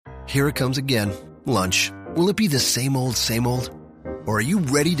Here it comes again. Lunch. Will it be the same old, same old? Or are you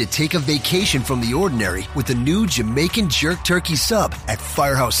ready to take a vacation from the ordinary with the new Jamaican Jerk Turkey Sub at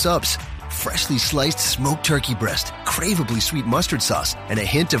Firehouse Subs? Freshly sliced smoked turkey breast, craveably sweet mustard sauce, and a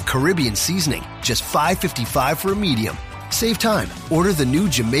hint of Caribbean seasoning. Just $5.55 for a medium. Save time. Order the new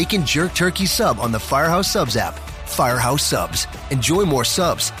Jamaican Jerk Turkey Sub on the Firehouse Subs app. Firehouse Subs. Enjoy more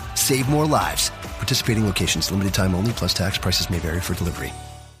subs. Save more lives. Participating locations. Limited time only, plus tax. Prices may vary for delivery.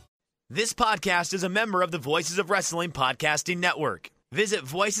 This podcast is a member of the Voices of Wrestling Podcasting Network. Visit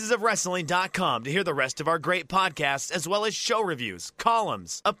voicesofwrestling.com to hear the rest of our great podcasts, as well as show reviews,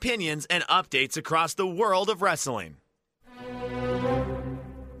 columns, opinions, and updates across the world of wrestling.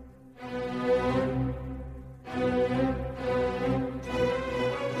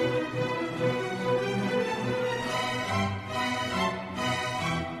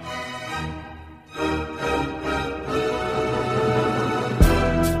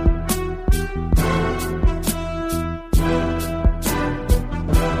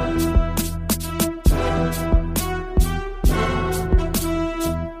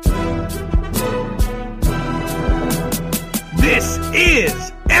 This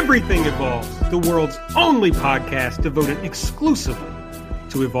is Everything Evolves, the world's only podcast devoted exclusively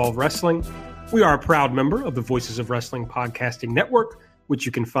to Evolve Wrestling. We are a proud member of the Voices of Wrestling Podcasting Network, which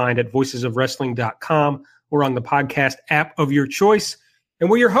you can find at voicesofwrestling.com or on the podcast app of your choice. And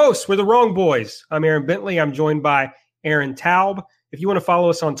we're your hosts. We're the Wrong Boys. I'm Aaron Bentley. I'm joined by Aaron Taub. If you want to follow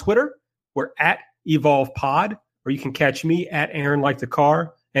us on Twitter, we're at EvolvePod, or you can catch me at Aaron Like the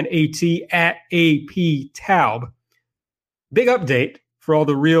Car and AT at AP Taub. Big update for all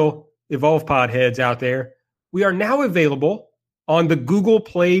the real Evolve Pod heads out there. We are now available on the Google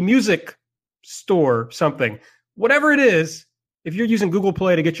Play Music Store, something. Whatever it is, if you're using Google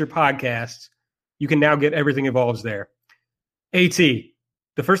Play to get your podcasts, you can now get Everything Evolves there. AT,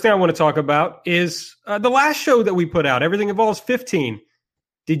 the first thing I want to talk about is the last show that we put out, Everything Evolves 15.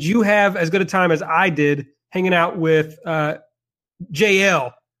 Did you have as good a time as I did hanging out with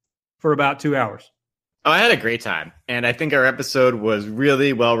JL for about 2 hours? Oh, I had a great time, and I think our episode was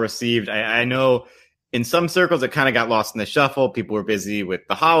really well received. I know in some circles it kind of got lost in the shuffle. People were busy with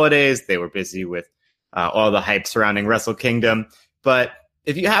the holidays. They were busy with all the hype surrounding Wrestle Kingdom. But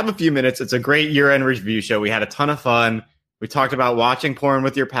if you have a few minutes, it's a great year-end review show. We had a ton of fun. We talked about watching porn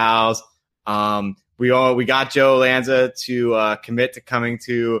with your pals. We got Joe Lanza to commit to coming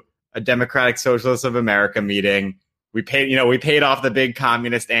to a Democratic Socialists of America meeting. We paid off the big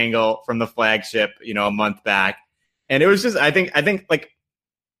communist angle from the flagship, a month back. And it was just, I think like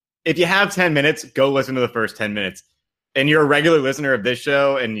if you have 10 minutes, go listen to the first 10 minutes. And you're a regular listener of this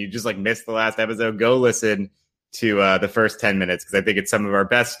show and you just like missed the last episode, go listen to the first 10 minutes. Cause I think it's some of our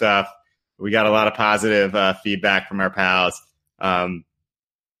best stuff. We got a lot of positive feedback from our pals.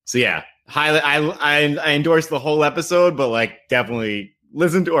 So yeah, highly, I endorse the whole episode, but like definitely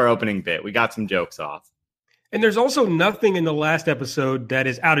listen to our opening bit. We got some jokes off. And there's also nothing in the last episode that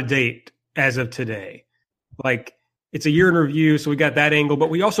is out of date as of today. Like, it's a year in review, so we got that angle. But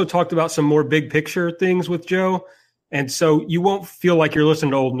we also talked about some more big picture things with Joe. And so you won't feel like you're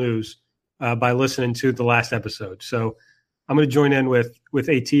listening to old news by listening to the last episode. So I'm going to join in with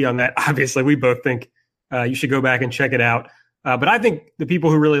AT on that. Obviously, we both think you should go back and check it out. But I think the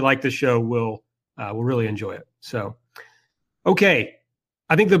people who really like the show will really enjoy it. So, okay.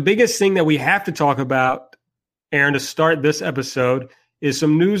 I think the biggest thing that we have to talk about, Aaron, to start this episode is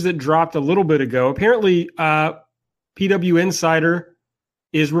some news that dropped a little bit ago. Apparently, PW Insider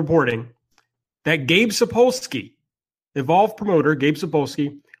is reporting that Gabe Sapolsky, Evolve promoter Gabe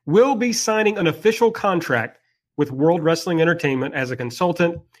Sapolsky, will be signing an official contract with World Wrestling Entertainment as a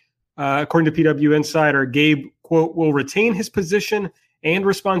consultant. According to PW Insider, Gabe, quote, will retain his position and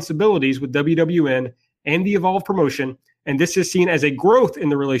responsibilities with WWN and the Evolve promotion, and this is seen as a growth in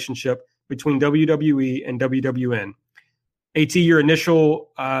the relationship between WWE and WWN. AT, your initial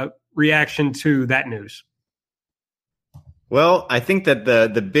reaction to that news? Well, I think that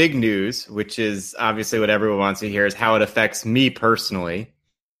the big news, which is obviously what everyone wants to hear, is how it affects me personally.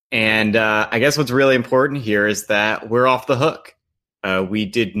 And I guess what's really important here is that we're off the hook. We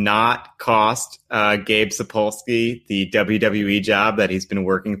did not cost Gabe Sapolsky the WWE job that he's been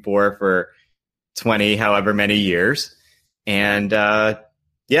working for 20 however many years. And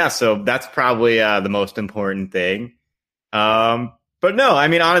yeah, so that's probably the most important thing. But no, I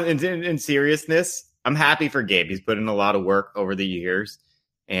mean, in seriousness, I'm happy for Gabe. He's put in a lot of work over the years.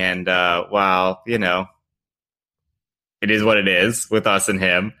 And while, it is what it is with us and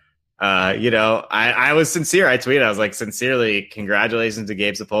him, I was sincere. I tweeted, I was like, sincerely, congratulations to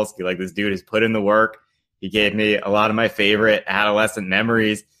Gabe Sapolsky. Like, this dude has put in the work. He gave me a lot of my favorite adolescent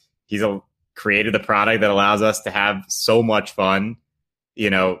memories. He's created the product that allows us to have so much fun,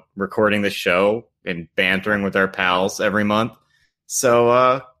 recording the show and bantering with our pals every month.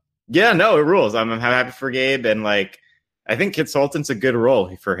 So, it rules. I'm happy for Gabe. And I think consultant's a good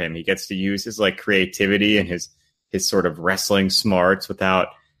role for him. He gets to use his creativity and his sort of wrestling smarts without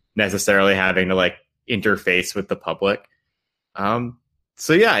necessarily having to interface with the public. I'm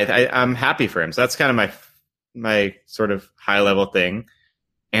happy for him. So that's kind of my sort of high level thing.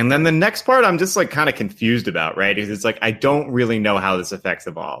 And then the next part I'm just kind of confused about, right? Because it's I don't really know how this affects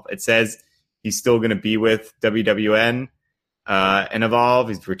Evolve. It says he's still going to be with WWN and Evolve.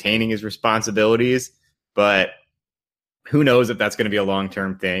 He's retaining his responsibilities, but who knows if that's going to be a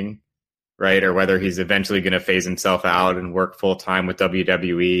long-term thing, right? Or whether he's eventually going to phase himself out and work full-time with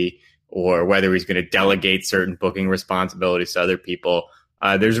WWE, or whether he's going to delegate certain booking responsibilities to other people.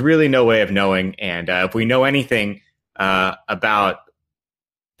 There's really no way of knowing. And if we know anything about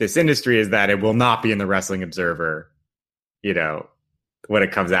this industry, is that it will not be in the Wrestling Observer, when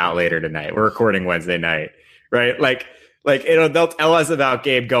it comes out later tonight. We're recording Wednesday night, right? They'll tell us about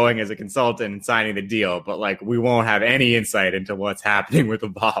Gabe going as a consultant and signing the deal, but we won't have any insight into what's happening with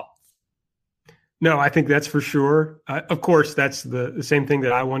Evolve. No, I think that's for sure. Of course, that's the same thing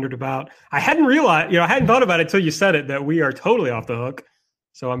that I wondered about. I hadn't realized, I hadn't thought about it until you said it, that we are totally off the hook.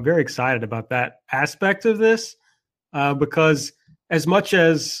 So I'm very excited about that aspect of this because as much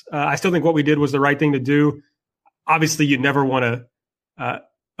as I still think what we did was the right thing to do, obviously you never want to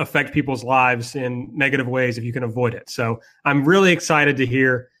affect people's lives in negative ways if you can avoid it. So I'm really excited to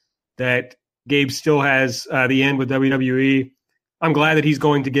hear that Gabe still has the end with WWE. I'm glad that he's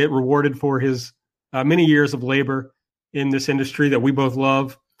going to get rewarded for his many years of labor in this industry that we both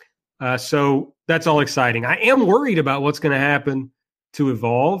love. So that's all exciting. I am worried about what's going to happen to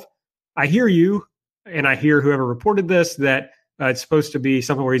Evolve. I hear you, and I hear whoever reported this, that it's supposed to be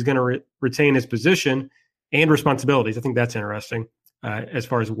something where he's going to retain his position and responsibilities. I think that's interesting as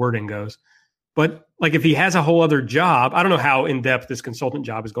far as wording goes. But if he has a whole other job, I don't know how in-depth this consultant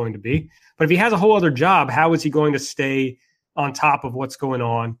job is going to be, but if he has a whole other job, how is he going to stay on top of what's going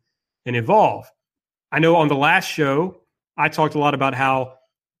on in Evolve? I know on the last show, I talked a lot about how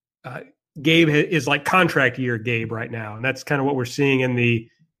Gabe is contract year Gabe right now. And that's kind of what we're seeing in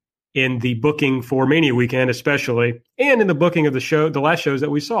the booking for Mania Weekend, especially, and in the booking of the show, the last shows that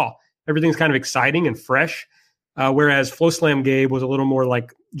we saw. Everything's kind of exciting and fresh. Whereas Flow Slam Gabe was a little more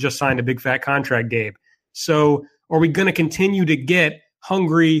just signed a big fat contract Gabe. So are we going to continue to get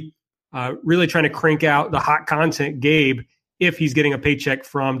hungry, really trying to crank out the hot content Gabe if he's getting a paycheck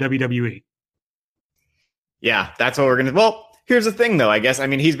from WWE? Yeah, that's what we're going to. Well, here's the thing, though, I guess. I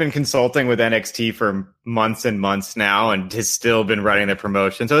mean, he's been consulting with NXT for months and months now and has still been running the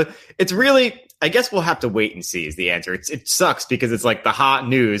promotion. So it's really, I guess we'll have to wait and see is the answer. It sucks because it's the hot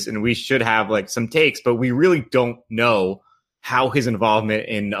news and we should have some takes, but we really don't know how his involvement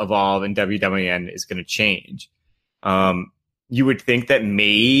in Evolve and WWN is going to change. You would think that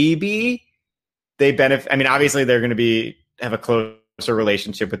maybe they benefit. I mean, obviously they're going to have a closer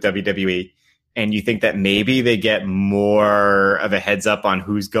relationship with WWE. And you think that maybe they get more of a heads up on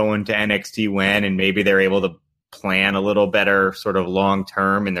who's going to NXT when, and maybe they're able to plan a little better sort of long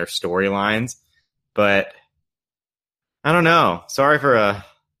term in their storylines. But I don't know. Sorry for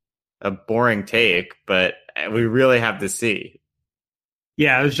a boring take, but we really have to see.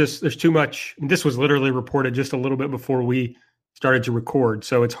 Yeah, there's too much. This was literally reported just a little bit before we started to record.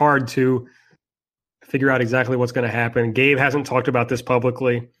 So it's hard to figure out exactly what's going to happen. Gabe hasn't talked about this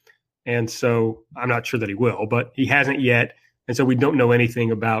publicly. And so I'm not sure that he will, but he hasn't yet. And so we don't know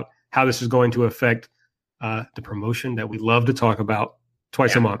anything about how this is going to affect the promotion that we love to talk about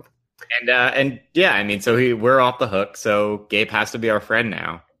twice a month. And yeah, I mean, so we're off the hook. So Gabe has to be our friend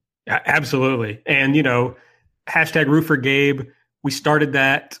now. Absolutely. And, hashtag root for Gabe. We started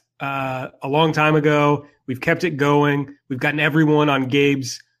that a long time ago. We've kept it going. We've gotten everyone on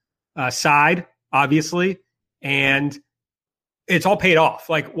Gabe's side, obviously. And it's all paid off.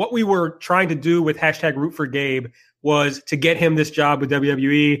 What we were trying to do with hashtag root for Gabe was to get him this job with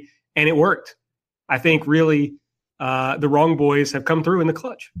WWE, and it worked. I think really the wrong boys have come through in the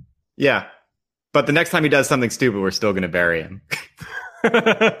clutch. Yeah. But the next time he does something stupid, we're still going to bury him.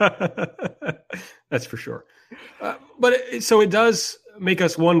 That's for sure. So it does make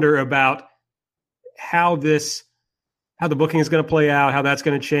us wonder about how the booking is going to play out, how that's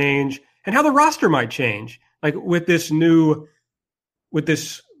going to change, and how the roster might change. With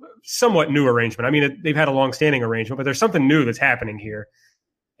this somewhat new arrangement. I mean, they've had a long-standing arrangement, but there's something new that's happening here.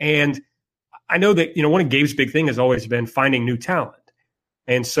 And I know that, one of Gabe's big thing has always been finding new talent.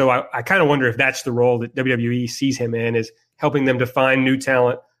 And so I kind of wonder if that's the role that WWE sees him in, is helping them to find new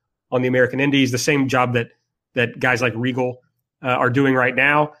talent on the American Indies, the same job that guys like Regal are doing right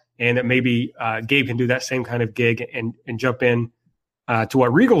now, and that maybe Gabe can do that same kind of gig and jump in to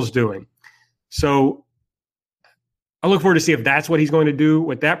what Regal's doing. So I look forward to see if that's what he's going to do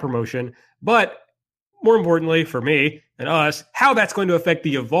with that promotion. But more importantly for me and us, how that's going to affect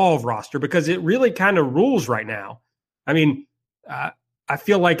the Evolve roster, because it really kind of rules right now. I mean, I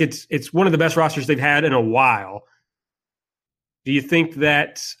feel like it's one of the best rosters they've had in a while. Do you think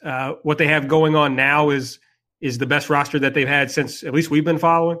that what they have going on now is the best roster that they've had since at least we've been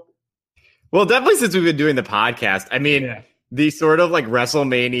following? Well, definitely since we've been doing the podcast. I mean, the sort of like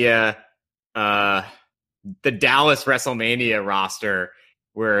WrestleMania, the Dallas WrestleMania roster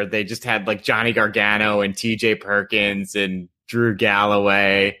where they just had like Johnny Gargano and TJ Perkins and Drew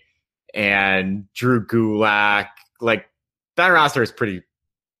Galloway and Drew Gulak. Like that roster is pretty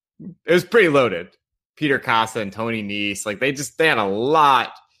loaded. Peter Costa and Tony Nese, like they had a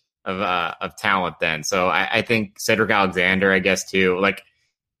lot of talent then. So I think Cedric Alexander, I guess too, like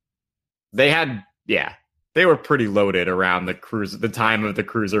they were pretty loaded around the time of the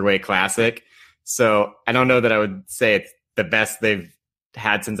Cruiserweight Classic. So I don't know that I would say it's the best they've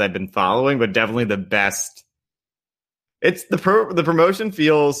had since I've been following, but definitely the best. It's the promotion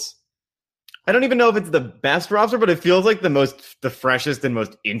feels, I don't even know if it's the best roster, but it feels like the freshest and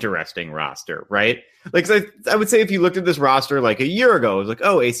most interesting roster, right? Like, so I would say if you looked at this roster like a year ago, it was like,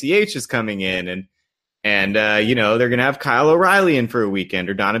 oh, ACH is coming in and they're going to have Kyle O'Reilly in for a weekend,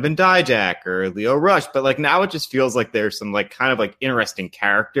 or Donovan Dijak or Leo Rush. But like now it just feels like there's some like kind of like interesting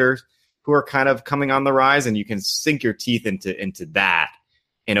characters who are kind of coming on the rise, and you can sink your teeth into that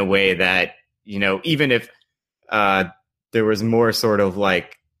in a way that, even if there was more sort of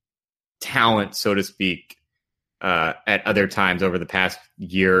like talent, so to speak, at other times over the past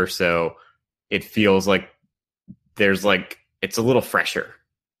year or so, it feels like there's like it's a little fresher.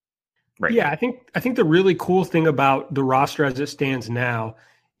 Right. Yeah, I think the really cool thing about the roster as it stands now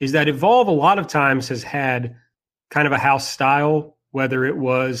is that Evolve a lot of times has had kind of a house style, whether it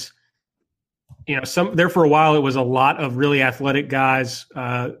was, there for a while it was a lot of really athletic guys,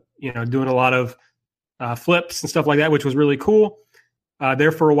 doing a lot of flips and stuff like that, which was really cool.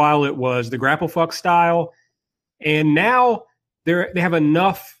 There for a while it was the grapple fuck style, and now they have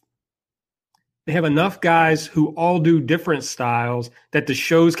enough guys who all do different styles that the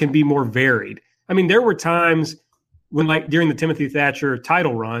shows can be more varied. I mean, there were times when, like during the Timothy Thatcher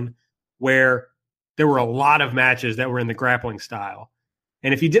title run, where there were a lot of matches that were in the grappling style.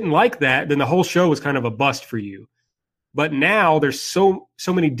 And if you didn't like that, then the whole show was kind of a bust for you. But now there's so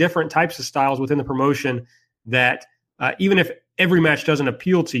many different types of styles within the promotion that even if every match doesn't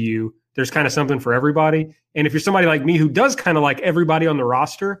appeal to you, there's kind of something for everybody. And if you're somebody like me who does kind of like everybody on the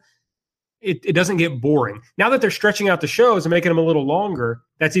roster, it doesn't get boring. Now that they're stretching out the shows and making them a little longer,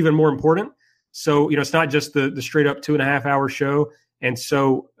 that's even more important. So, it's not just the straight up 2.5 hour show. And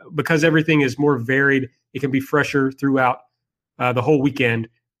so because everything is more varied, it can be fresher throughout the whole weekend,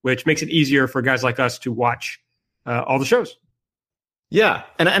 which makes it easier for guys like us to watch all the shows. Yeah.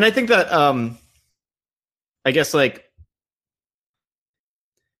 And I think that, I guess like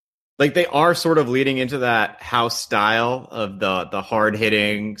they are sort of leading into that house style of the hard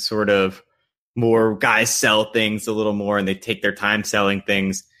hitting sort of more guys sell things a little more and they take their time selling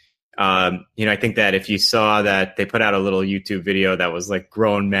things. I think that if you saw that they put out a little YouTube video that was like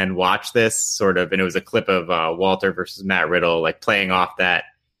grown men watch this sort of, and it was a clip of Walter versus Matt Riddle, like playing off that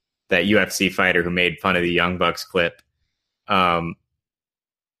UFC fighter who made fun of the Young Bucks clip. So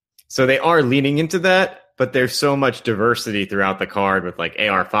they are leaning into that, but there's so much diversity throughout the card with like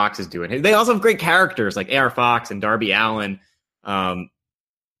AR Fox is doing it. They also have great characters like AR Fox and Darby Allin,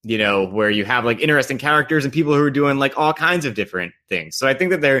 where you have like interesting characters and people who are doing like all kinds of different things. So I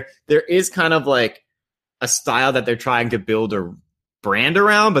think that there is kind of like a style that they're trying to build a brand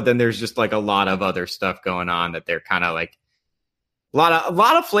around, but then there's just like a lot of other stuff going on that they're kind of like a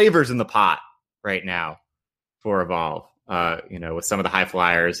lot of flavors in the pot right now for Evolve. With some of the high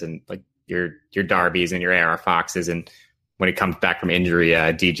flyers and like your Darbys and your AR Foxes, and when he comes back from injury,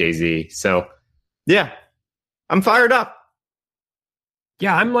 DJZ. So yeah, I'm fired up.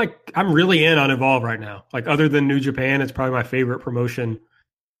 Yeah, I'm really in on Evolve right now. Like other than New Japan, it's probably my favorite promotion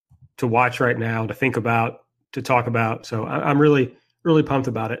to watch right now, to think about, to talk about. So I'm really, really pumped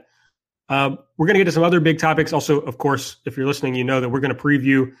about it. We're going to get to some other big topics. Also, of course, if you're listening, you know that we're going to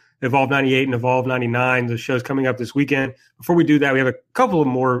preview Evolve 98 and Evolve 99, the shows coming up this weekend. Before we do that, we have a couple of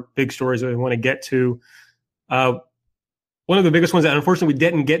more big stories that we want to get to. One of the biggest ones that unfortunately we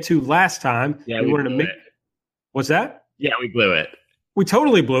didn't get to last time. Yeah, we wanted to make. What's that? Yeah, we blew it. We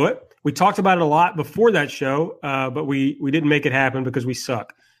totally blew it. We talked about it a lot before that show, but we didn't make it happen because we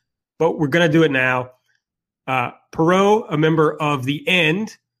suck. but we're going to do it now. Perot, a member of The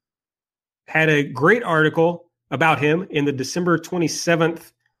End, had a great article about him in the December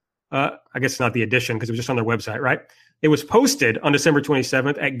 27th. I guess not the edition because it was just on their website, right? It was posted on December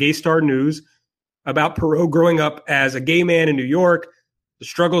 27th at Gay Star News about Perot growing up as a gay man in New York, the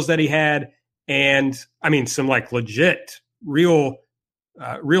struggles that he had, and I mean, some like legit, real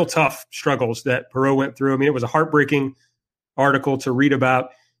tough struggles that Perot went through. I mean, it was a heartbreaking article to read about,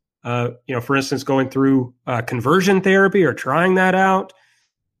 for instance, going through conversion therapy or trying that out.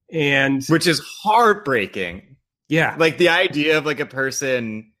 And which is heartbreaking. Yeah. Like the idea of like a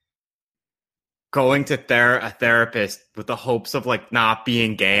person going to a therapist with the hopes of like not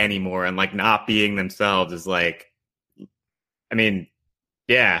being gay anymore and like not being themselves is like, I mean,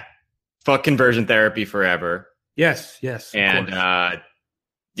 yeah, fuck conversion therapy forever. Yes. And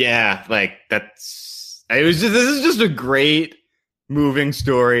yeah, like this is just a great moving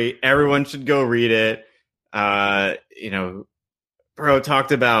story. Everyone should go read it. Perot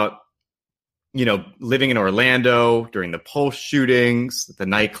talked about, living in Orlando during the Pulse shootings, the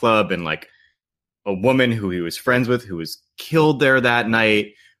nightclub, and like a woman who he was friends with who was killed there that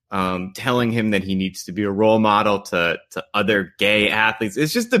night, telling him that he needs to be a role model to other gay athletes.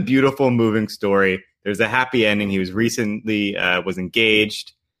 It's just a beautiful, moving story. There's a happy ending. He was recently was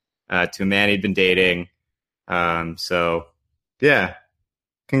engaged to a man he'd been dating. So, yeah,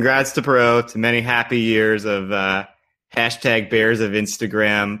 congrats to Perot, to many happy years of hashtag Bears of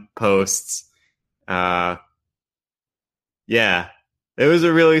Instagram posts. Yeah, it was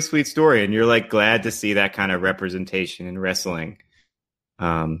a really sweet story, and you're like glad to see that kind of representation in wrestling.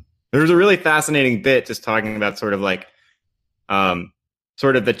 There was a really fascinating bit just talking about sort of like,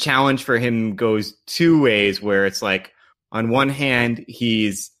 sort of the challenge for him goes two ways, where it's like, on one hand,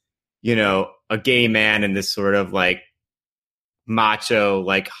 he's, a gay man in this sort of like macho,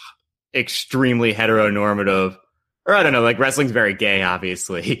 like extremely heteronormative, or I don't know, like wrestling's very gay,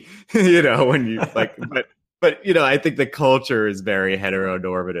 obviously, when you like, but I think the culture is very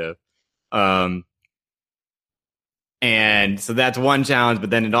heteronormative. And so that's one challenge, but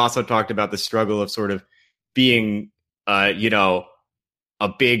then it also talked about the struggle of sort of being, a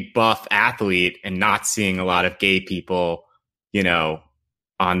big buff athlete and not seeing a lot of gay people,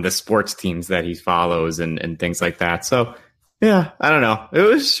 on the sports teams that he follows and things like that. So yeah, I don't know. It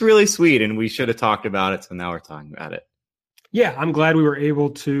was really sweet, and we should have talked about it. So now we're talking about it. Yeah, I'm glad we were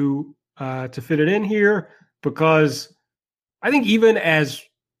able to fit it in here, because I think even as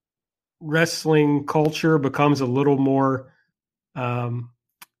wrestling culture becomes a little more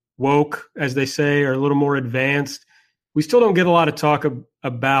woke, as they say, or a little more advanced, we still don't get a lot of talk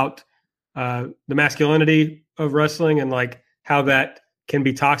about the masculinity of wrestling and like how that can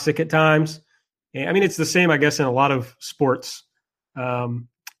be toxic at times. And, I mean, it's the same, I guess, in a lot of sports,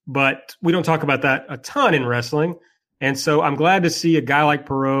 but we don't talk about that a ton in wrestling. And so I'm glad to see a guy like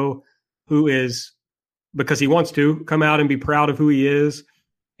Perot, who is, because he wants to, come out and be proud of who he is.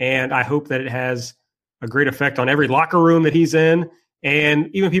 And I hope that it has a great effect on every locker room that he's in. And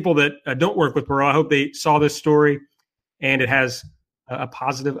even people that don't work with Perot, I hope they saw this story and it has a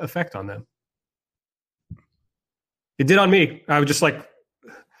positive effect on them. It did on me. I was just like,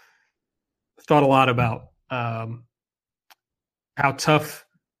 thought a lot about how tough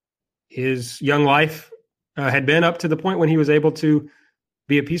his young life had been up to the point when he was able to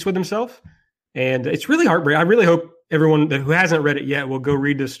be at peace with himself. And it's really heartbreaking. I really hope everyone who hasn't read it yet will go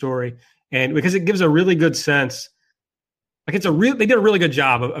read this story, and because it gives a really good sense. Like they did a really good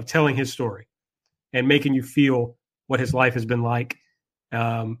job of telling his story and making you feel what his life has been like.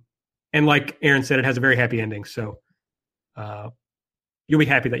 And like Aaron said, it has a very happy ending. So you'll be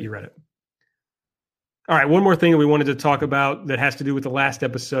happy that you read it. All right, one more thing that we wanted to talk about that has to do with the last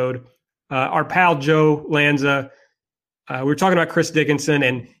episode. Our pal Joe Lanza, we were talking about Chris Dickinson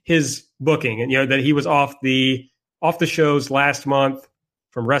and his booking, and that he was off the shows last month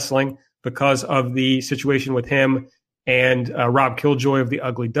from wrestling because of the situation with him and Rob Killjoy of the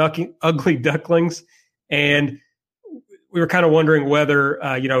Ugly Ducklings, and we were kind of wondering whether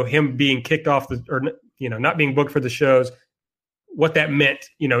him being kicked off not being booked for the shows, what that meant,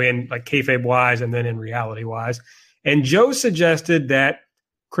 in like kayfabe wise and then in reality wise. And Joe suggested that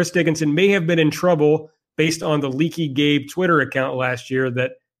Chris Dickinson may have been in trouble based on the Leaky Gabe Twitter account last year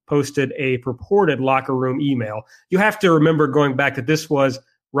that posted a purported locker room email. You have to remember, going back, that this was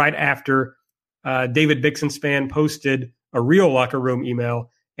right after David Bixenspan posted a real locker room email,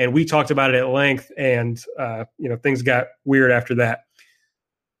 and we talked about it at length, and things got weird after that.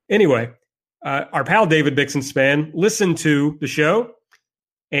 Anyway, our pal David Bixenspan listened to the show,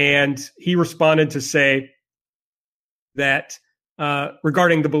 and he responded to say that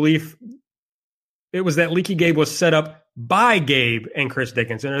regarding the belief. It was that Leaky Gabe was set up by Gabe and Chris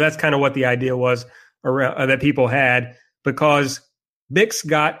Dickinson, or that's kind of what the idea was around, that people had, because Bix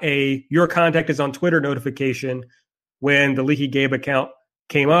got a "Your Contact is on Twitter" notification when the Leaky Gabe account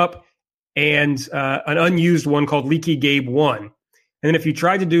came up, and an unused one called Leaky Gabe 1. And then if you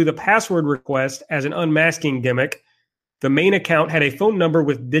tried to do the password request as an unmasking gimmick, the main account had a phone number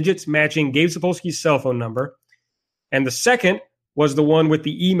with digits matching Gabe Sapolsky's cell phone number. And the second was the one with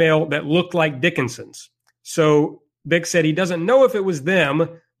the email that looked like Dickinson's. So Bix said he doesn't know if it was them,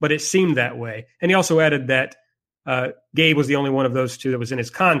 but it seemed that way. And he also added that Gabe was the only one of those two that was in his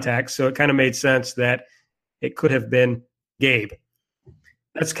contacts. So it kind of made sense that it could have been Gabe.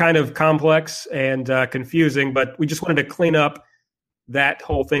 That's kind of complex and confusing, but we just wanted to clean up that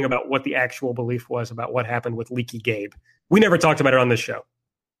whole thing about what the actual belief was about what happened with Leaky Gabe. We never talked about it on this show.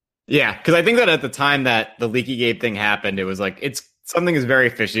 Yeah, because I think that at the time that the Leaky Gabe thing happened, it was like, something is very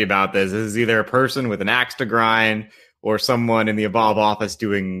fishy about this. This is either a person with an axe to grind or someone in the Evolve office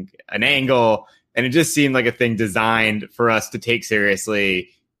doing an angle. And it just seemed like a thing designed for us to take seriously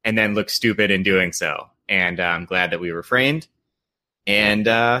and then look stupid in doing so. And I'm glad that we refrained. And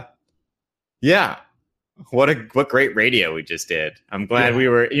yeah, what great radio we just did. I'm glad we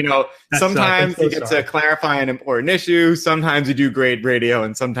were, sometimes you get to clarify an important issue. Sometimes you do great radio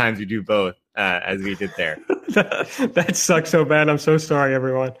and sometimes you do both, as we did there. That sucks so bad. I'm so sorry,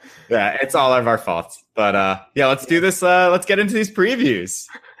 everyone. Yeah, it's all of our faults. But yeah, let's do this. Let's get into these previews.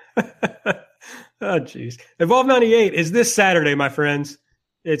 Oh, geez. Evolve 98 is this Saturday, my friends.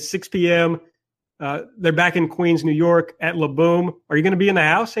 It's 6 p.m. They're back in Queens, New York at La Boom. Are you going to be in the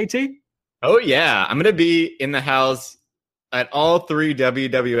house, AT? Oh, yeah. I'm going to be in the house at all 3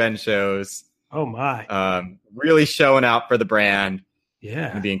 WWN shows. Oh, my. Really showing out for the brand. Yeah.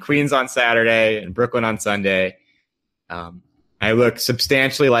 I'm going to be in Queens on Saturday and Brooklyn on Sunday. I look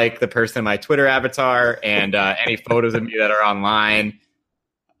substantially like the person in my Twitter avatar, and any photos of me that are online,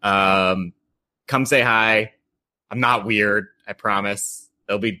 come say hi. I'm not weird, I promise.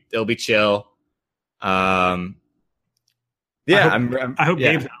 They'll be chill. Yeah, I hope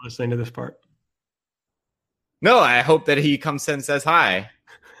Gabe's not listening to this part. No, I hope that he comes and says hi.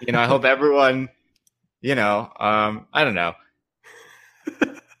 I hope everyone, I don't know.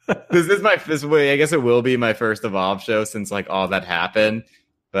 This way, I guess it will be my first Evolve show since like all that happened.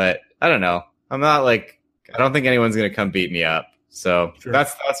 But I don't know. I don't think anyone's gonna come beat me up. So sure.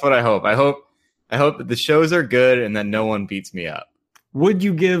 That's what I hope. I hope that the shows are good and that no one beats me up. Would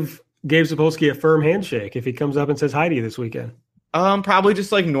you give Gabe Sapolsky a firm handshake if he comes up and says hi to you this weekend? Probably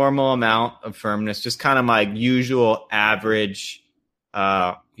just like normal amount of firmness, just kind of my usual average,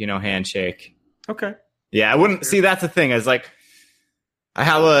 handshake. Okay. Yeah, I wouldn't see. That's the thing. Is like I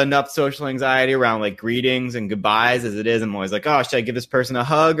have enough social anxiety around like greetings and goodbyes as it is. I'm always like, oh, should I give this person a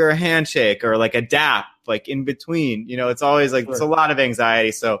hug or a handshake or like a dap, like in between? It's always like, It's a lot of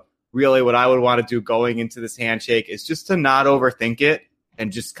anxiety. So really what I would want to do going into this handshake is just to not overthink it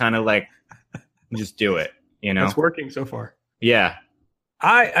and just kind of like, just do it, It's working so far. Yeah.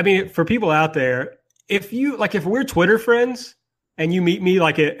 I mean, for people out there, if we're Twitter friends and you meet me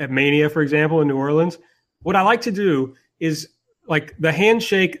like at Mania, for example, in New Orleans, what I like to do is like the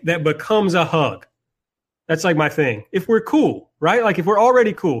handshake that becomes a hug. That's like my thing. If we're cool, right? Like if we're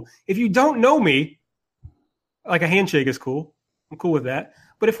already cool. If you don't know me, like a handshake is cool. I'm cool with that.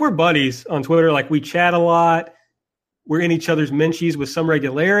 But if we're buddies on Twitter, like we chat a lot, we're in each other's mentions with some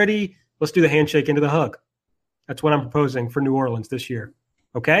regularity, let's do the handshake into the hug. That's what I'm proposing for New Orleans this year.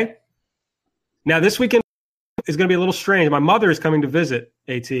 Okay? Now, this weekend is going to be a little strange. My mother is coming to visit,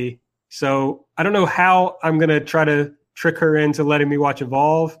 AT. So I don't know how I'm going to try to trick her into letting me watch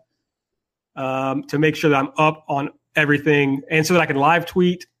Evolve to make sure that I'm up on everything and so that I can live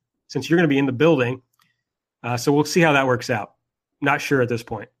tweet since you're going to be in the building. So we'll see how that works out. Not sure at this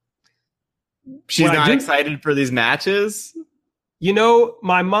point. She's not excited for these matches?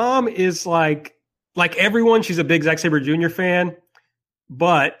 My mom is like everyone, she's a big Zack Sabre Jr. fan,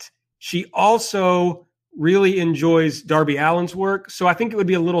 but she also really enjoys Darby Allin's work. So I think it would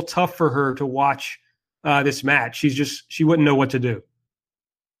be a little tough for her to watch this match. She wouldn't know what to do.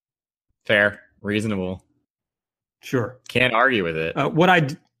 Fair. Reasonable. Sure. Can't argue with it. What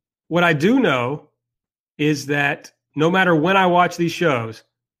I do know is that no matter when I watch these shows,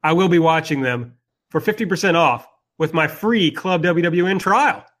 I will be watching them for 50% off with my free Club WWN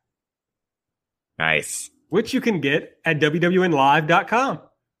trial. Nice. Which you can get at WWNlive.com.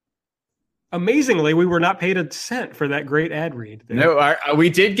 Amazingly, we were not paid a cent for that great ad read. No, we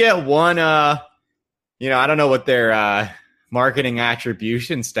did get one, I don't know what their marketing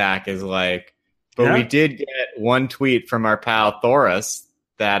attribution stack is like, But we did get one tweet from our pal Thoris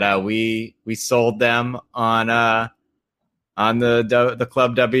that we sold them on the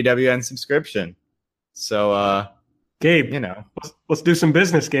Club WWN subscription. So Gabe, let's do some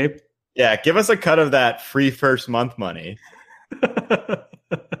business, Gabe. Yeah, give us a cut of that free first month money.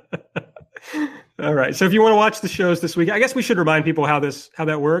 All right. So if you want to watch the shows this week, I guess we should remind people how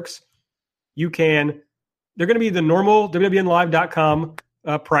that works. They're going to be the normal WWNlive.com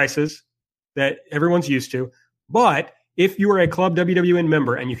prices that everyone's used to. But if you are a Club WWN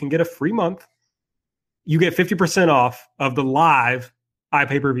member and you can get a free month, you get 50% off of the live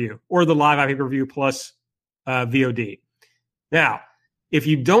iPay-per-view or the live iPay-per-view plus VOD. Now, if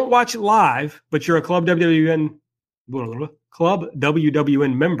you don't watch it live, but you're a Club WWN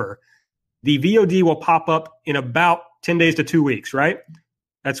member, the VOD will pop up in about 10 days to 2 weeks, right?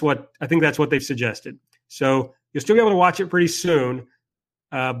 That's what they've suggested. So you'll still be able to watch it pretty soon,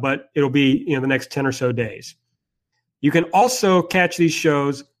 but it'll be the next 10 or so days. You can also catch these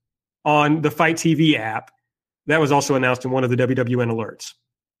shows on the Fight TV app. That was also announced in one of the WWN alerts.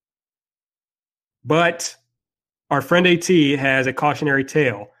 But our friend AT has a cautionary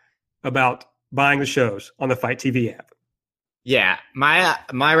tale about buying the shows on the Fight TV app. Yeah,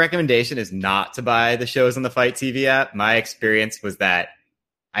 my recommendation is not to buy the shows on the Fight TV app. My experience was that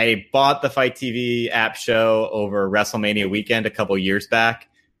I bought the Fight TV app show over WrestleMania weekend a couple years back,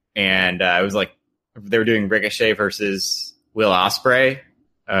 and it was like they were doing Ricochet versus Will Ospreay.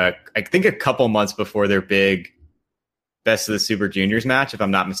 I think a couple months before their big Best of the Super Juniors match, if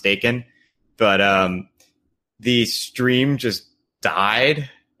I'm not mistaken. But the stream just died.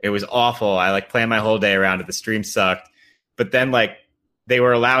 It was awful. I planned my whole day around it. The stream sucked. But then they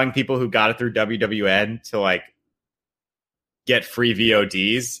were allowing people who got it through WWN to get free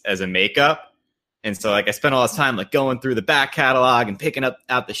VODs as a makeup. And so I spent all this time going through the back catalog and picking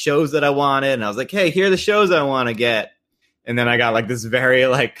out the shows that I wanted. And I was like, hey, here are the shows I want to get. And then I got this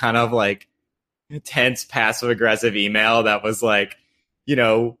very kind of intense passive aggressive email that was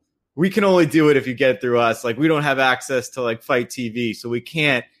we can only do it if you get it through us. We don't have access to Fight TV, so we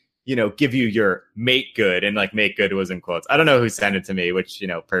can't give you your make good. And make good was in quotes. I don't know who sent it to me, which,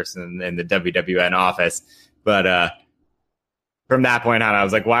 person in the WWN office. But from that point on, I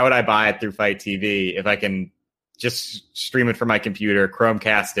was like, why would I buy it through Fight TV if I can just stream it from my computer,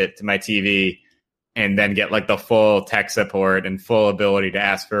 Chromecast it to my TV, and then get the full tech support and full ability to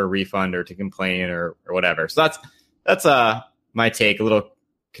ask for a refund or to complain or whatever. So that's my take, a little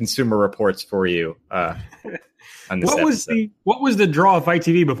consumer reports for you. On this what was the draw of Fight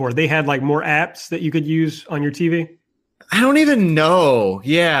TV before? They had more apps that you could use on your TV? I don't even know.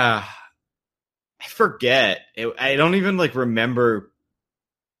 Yeah. I forget. I don't even remember.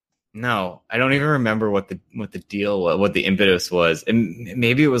 No, I don't even remember what the deal was, what the impetus was. And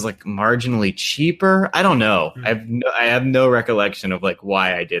maybe it was marginally cheaper. I don't know. Mm-hmm. I have no recollection of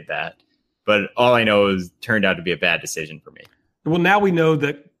why I did that. But all I know is it turned out to be a bad decision for me. Well, now we know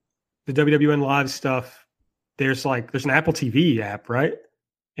that the WWN Live stuff, there's an Apple TV app, right?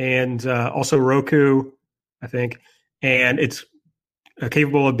 And also Roku, I think. And it's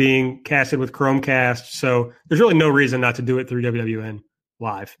capable of being casted with Chromecast. So there's really no reason not to do it through WWN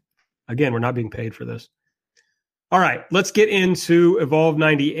Live. Again, we're not being paid for this. All right, let's get into Evolve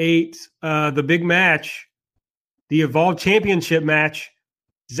 98. The big match, the Evolve Championship match.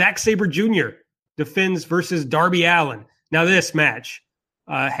 Zack Sabre Jr. defends versus Darby Allin. Now, this match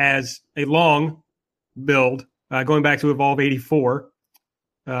has a long build going back to Evolve 84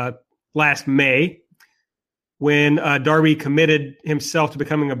 last May when Darby committed himself to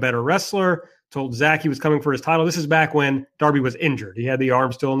becoming a better wrestler, told Zack he was coming for his title. This is back when Darby was injured. He had the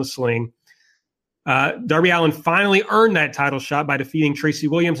arm still in the sling. Darby Allin finally earned that title shot by defeating Tracy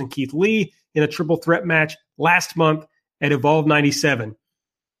Williams and Keith Lee in a triple threat match last month at Evolve 97.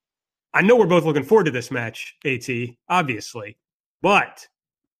 I know we're both looking forward to this match, AT, obviously. But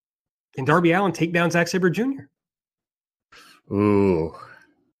can Darby Allin take down Zack Sabre Jr.? Ooh.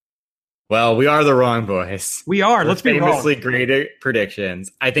 Well, we are the wrong boys. We are. Let's be wrong. Famously great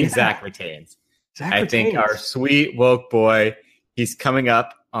predictions. I think Zack retains. I think our sweet woke boy, he's coming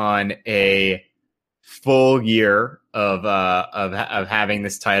up on a full year of having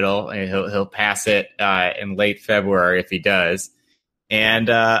this title, and he'll pass it in late February if he does. And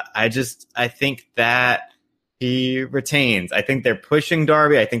I think that he retains. I think they're pushing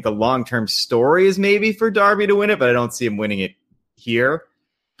Darby. I think the long-term story is maybe for Darby to win it, but I don't see him winning it here.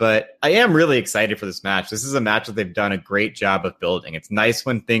 But I am really excited for this match. This is a match that they've done a great job of building. It's nice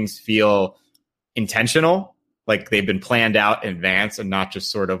when things feel intentional, like they've been planned out in advance and not just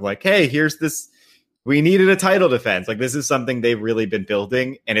sort of hey, here's this we needed a title defense. Like, this is something they've really been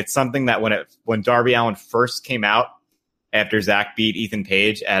building. And it's something that when Darby Allin first came out after Zach beat Ethan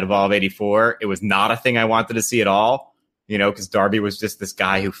Page at Evolve 84, it was not a thing I wanted to see at all. Because Darby was just this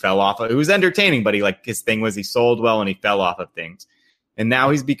guy who fell off. It was entertaining, but his thing was he sold well and he fell off of things. And now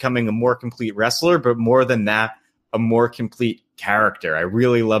he's becoming a more complete wrestler, but more than that, a more complete character. I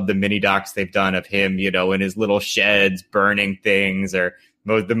really love the mini docs they've done of him, in his little sheds, burning things, or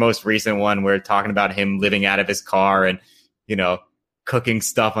the most recent one where talking about him living out of his car and, cooking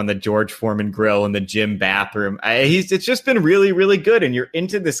stuff on the George Foreman grill in the gym bathroom. It's just been really, really good. And you're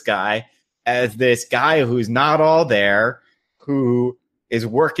into this guy as this guy who's not all there, who is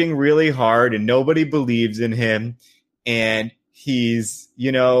working really hard and nobody believes in him. And he's,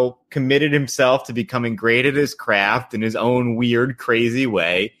 committed himself to becoming great at his craft in his own weird, crazy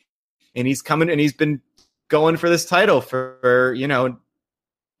way. And he's been going for this title for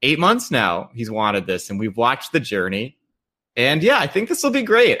 8 months now. He's wanted this, and we've watched the journey. And yeah, I think this will be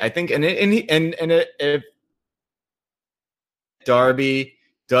great. I think, if Darby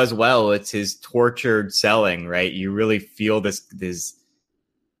does well, it's his tortured selling, right? You really feel this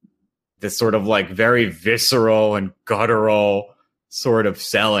sort of like very visceral and guttural sort of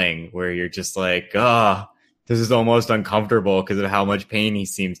selling where you're just like, this is almost uncomfortable because of how much pain he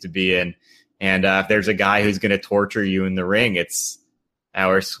seems to be in. And if there's a guy who's going to torture you in the ring, it's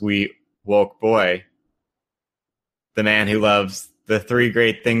our sweet woke boy, the man who loves the 3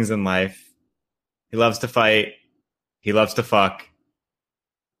 great things in life. He loves to fight. He loves to fuck.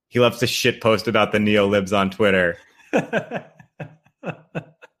 He loves to shitpost about the neo-libs on Twitter.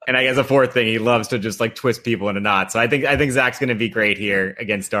 And I guess a 4th thing, he loves to just like twist people into knots. So I think Zach's going to be great here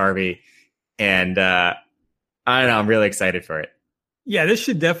against Darby. And I don't know, I'm really excited for it. Yeah, this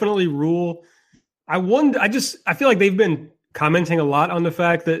should definitely rule. I feel like they've been commenting a lot on the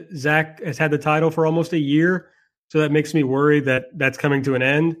fact that Zach has had the title for almost a year. So that makes me worry that that's coming to an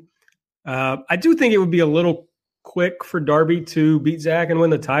end. I do think it would be a little quick for Darby to beat Zach and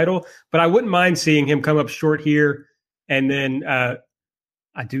win the title, but I wouldn't mind seeing him come up short here. And then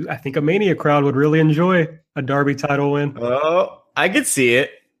I think a Mania crowd would really enjoy a Darby title win. Oh, I could see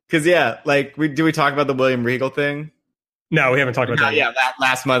it. Because, we talk about the William Regal thing? No, we haven't talked about that. Yeah,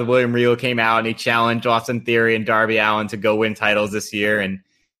 last month, William Regal came out and he challenged Austin Theory and Darby Allin to go win titles this year. And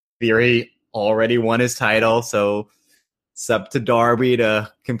Theory already won his title, so it's up to Darby to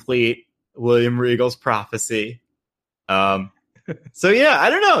complete William Regal's prophecy. So, yeah, I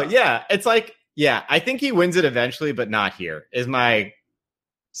don't know. Yeah, it's like, yeah, I think he wins it eventually, but not here, is my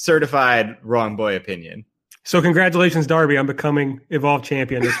certified wrong boy opinion. So congratulations, Darby, on becoming Evolve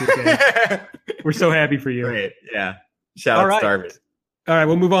champion this weekend. We're so happy for you. Great, yeah. Shout out to Darby. All right,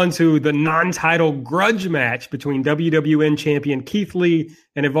 we'll move on to the non-title grudge match between WWN champion Keith Lee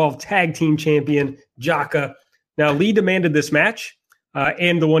and Evolve Tag Team champion Jaka. Now, Lee demanded this match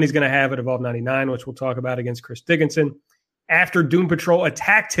and the one he's going to have at Evolve 99, which we'll talk about against Chris Dickinson, after Doom Patrol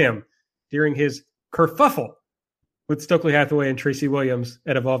attacked him during his kerfuffle with Stokely Hathaway and Tracy Williams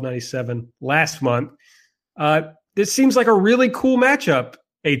at Evolve 97 last month. This seems like a really cool matchup,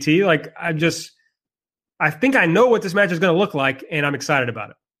 AT. Like, I think I know what this match is going to look like, and I'm excited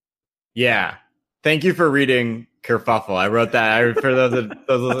about it. Yeah. Thank you for reading Kerfuffle. I wrote that. For those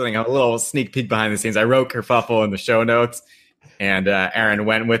listening, a little sneak peek behind the scenes. I wrote Kerfuffle in the show notes, and Aaron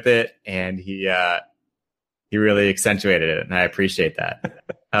went with it, and he really accentuated it, and I appreciate that.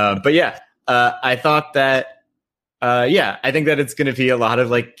 But yeah, I thought that, I think that it's going to be a lot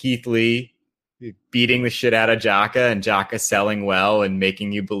of like Keith Lee beating the shit out of Jaka and Jaka selling well and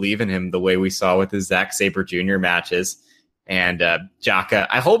making you believe in him the way we saw with his Zack Sabre Jr. matches. And Jaka,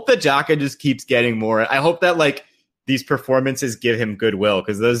 I hope that Jaka just keeps getting more. I hope that like these performances give him goodwill,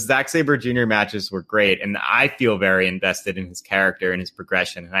 because those Zack Sabre Jr. matches were great. And I feel very invested in his character and his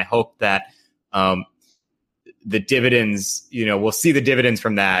progression. And I hope that the dividends, we'll see the dividends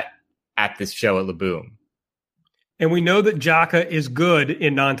from that at this show at Laboom. And we know that Jaka is good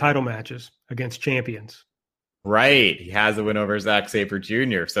in non-title matches against champions. Right. He has a win over Zack Sabre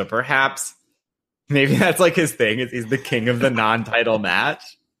Jr. So perhaps maybe that's like his thing. He's the king of the non-title match.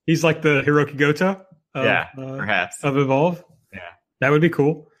 He's like the Hiroki Goto perhaps. Of Evolve. Yeah. That would be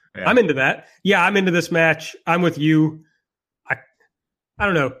cool. Yeah. I'm into that. Yeah, I'm into this match. I'm with you. I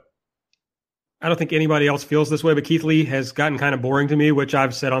don't know. I don't think anybody else feels this way, but Keith Lee has gotten kind of boring to me, which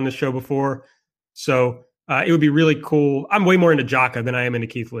I've said on this show before. So it would be really cool. I'm way more into Jaka than I am into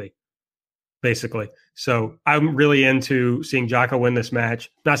Keith Lee, basically. So I'm really into seeing Jaka win this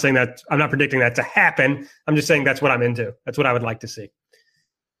match. Not saying that I'm not predicting that to happen. I'm just saying that's what I'm into. That's what I would like to see.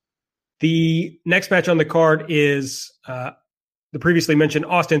 The next match on the card is the previously mentioned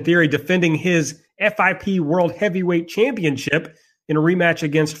Austin Theory defending his FIP World Heavyweight Championship in a rematch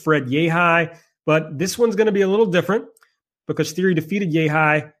against Fred Yehi. But this one's going to be a little different because Theory defeated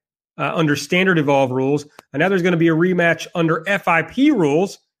Yehi under standard Evolve rules. And now there's going to be a rematch under FIP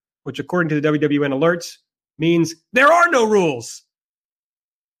rules, which according to the WWN alerts means there are no rules.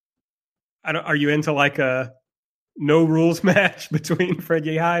 Are you into like a no rules match between Fred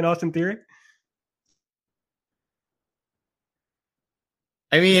Yehi and Austin Theory?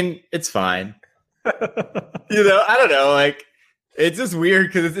 I mean, it's fine. I don't know. Like, it's just weird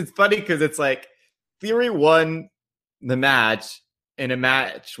because it's funny because it's like Theory won the match in a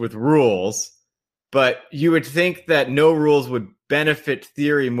match with rules, but you would think that no rules would benefit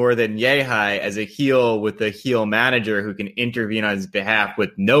Theory more than Yehi as a heel with a heel manager who can intervene on his behalf with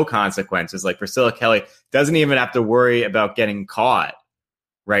no consequences. Like Priscilla Kelly doesn't even have to worry about getting caught,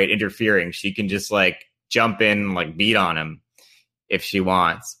 right? Interfering. She can just like jump in and like beat on him if she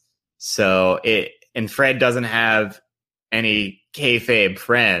wants. And Fred doesn't have any kayfabe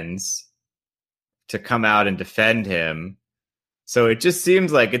friends to come out and defend him. So it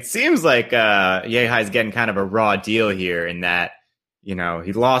seems like Yehi's getting kind of a raw deal here in that, he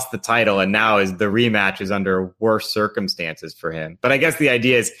lost the title and now the rematch is under worse circumstances for him. But I guess the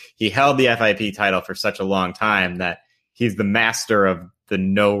idea is he held the FIP title for such a long time that he's the master of the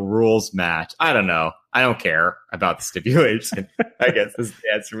no rules match. I don't know. I don't care about the stipulation. I guess is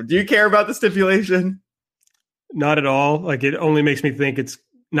the answer. Do you care about the stipulation? Not at all. Like, it only makes me think it's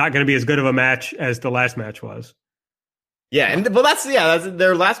not going to be as good of a match as the last match was. Yeah, that's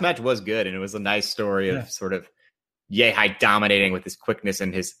their last match was good, and it was a nice story of sort of Yehi dominating with his quickness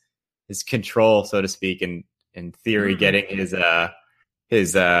and his control, so to speak, and Theory getting his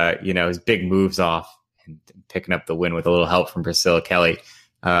big moves off and picking up the win with a little help from Priscilla Kelly.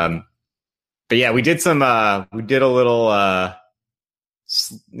 But yeah, we did a little.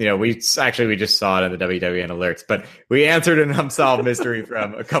 We just saw it in the WWN alerts, but we answered an unsolved mystery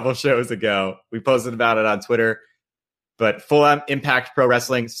from a couple shows ago. We posted about it on Twitter. But Full Impact Pro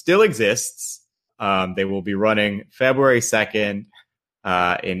Wrestling still exists. They will be running February 2nd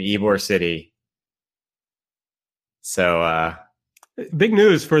in Ybor City. So big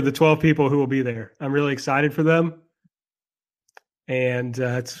news for the 12 people who will be there. I'm really excited for them. And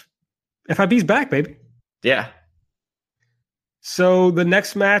it's FIB's back, baby. Yeah. So the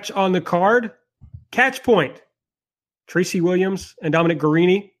next match on the card, Catch Point. Tracy Williams and Dominic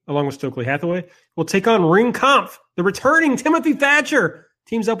Guarini, along with Stokely Hathaway, will take on Ring Kampf. The returning Timothy Thatcher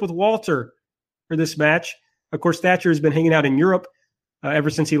teams up with Walter for this match. Of course, Thatcher has been hanging out in Europe ever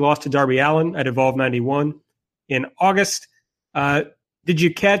since he lost to Darby Allin at Evolve 91 in August. Did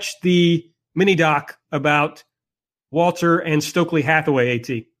you catch the mini doc about Walter and Stokely Hathaway, AT?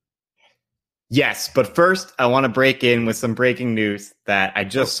 Yes, but first I want to break in with some breaking news that I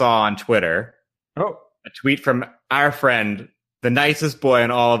just saw on Twitter. Oh. A tweet from our friend, the nicest boy in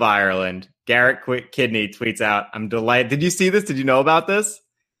all of Ireland, Garrett Kidney, tweets out, "I'm delighted." Did you see this? Did you know about this?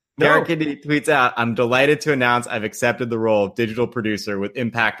 No. Garrett Kidney tweets out, "I'm delighted to announce I've accepted the role of digital producer with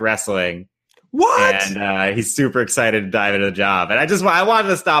Impact Wrestling." What? And he's super excited to dive into the job. And I wanted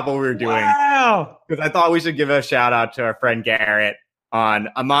to stop what we were doing. Wow. Because I thought we should give a shout out to our friend Garrett on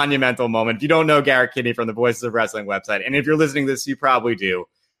a monumental moment. If you don't know Garrett Kidney from the Voices of Wrestling website, and if you're listening to this, you probably do.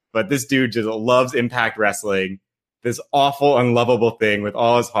 But this dude just loves Impact Wrestling, this awful, unlovable thing with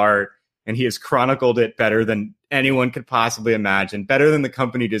all his heart. And he has chronicled it better than anyone could possibly imagine, better than the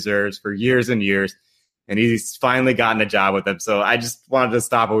company deserves for years and years. And he's finally gotten a job with them. So I just wanted to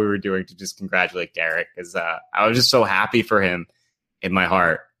stop what we were doing to just congratulate Garrett because I was just so happy for him in my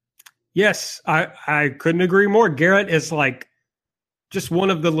heart. Yes, I couldn't agree more. Garrett is like just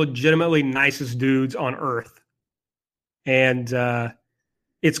one of the legitimately nicest dudes on earth. And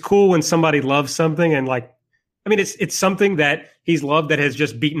it's cool when somebody loves something and it's something that he's loved that has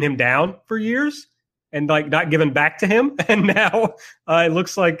just beaten him down for years and like not given back to him. And now it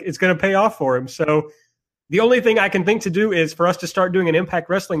looks like it's going to pay off for him. So the only thing I can think to do is for us to start doing an Impact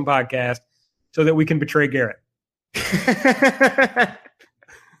Wrestling podcast so that we can betray Garrett.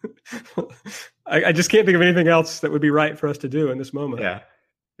 I just can't think of anything else that would be right for us to do in this moment. Yeah.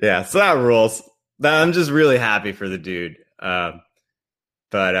 Yeah. So that rules. I'm just really happy for the dude.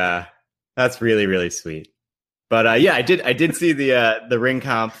 But that's really, really sweet. But I did see the Ring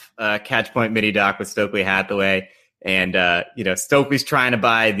Kampf Catch Point mini doc with Stokely Hathaway, and Stokely's trying to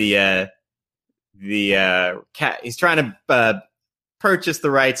buy he's trying to purchase the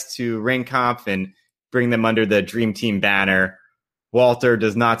rights to Ring Kampf and bring them under the Dream Team banner. Walter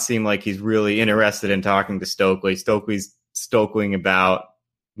does not seem like he's really interested in talking to Stokely. Stokely's Stokelying about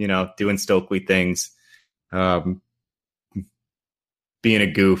doing Stokely things, being a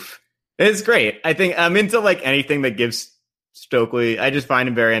goof. It's great. I think I'm into like anything that gives Stokely. I just find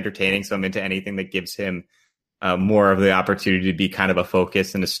him very entertaining, so I'm into anything that gives him more of the opportunity to be kind of a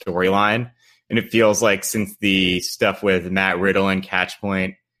focus in a storyline. And it feels like since the stuff with Matt Riddle and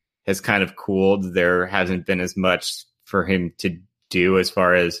Catchpoint has kind of cooled, there hasn't been as much for him to do as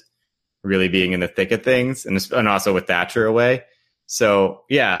far as really being in the thick of things, and also with Thatcher away. So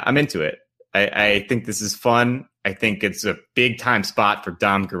yeah, I'm into it. I think this is fun. I think it's a big time spot for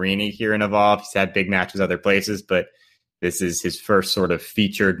Dom Guarini here in Evolve. He's had big matches other places, but this is his first sort of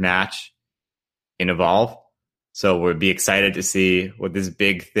featured match in Evolve. So we'll be excited to see what this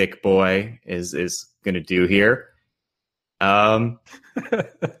big, thick boy is going to do here. There's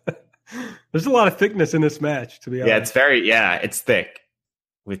a lot of thickness in this match, to be honest. It's thick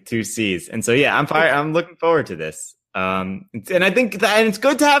with 2 C's. And so, yeah, I'm looking forward to this. And I think that it's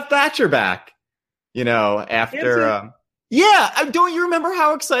good to have Thatcher back, after, don't you remember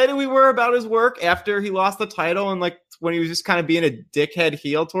how excited we were about his work after he lost the title and like when he was just kind of being a dickhead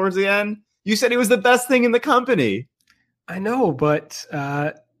heel towards the end? You said he was the best thing in the company. I know, but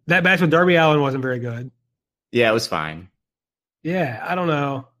that match with Darby Allin wasn't very good. Yeah, it was fine. Yeah, I don't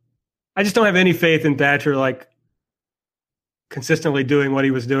know. I just don't have any faith in Thatcher, like, consistently doing what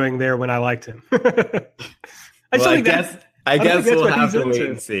he was doing there when I liked him. I guess we'll have to wait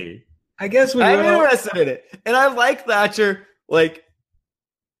and see. I guess I'm interested in it. And I like Thatcher. Like,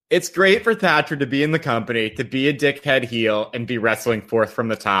 it's great for Thatcher to be in the company, to be a dickhead heel, and be wrestling fourth from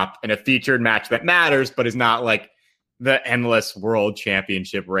the top in a featured match that matters, but is not like the endless world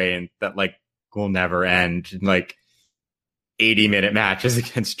championship reign that like will never end. Like 80-minute matches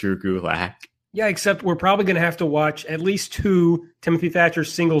against Drew Gulak. Yeah, except we're probably going to have to watch at least 2 Timothy Thatcher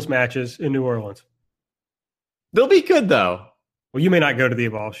singles matches in New Orleans. They'll be good, though. Well, you may not go to the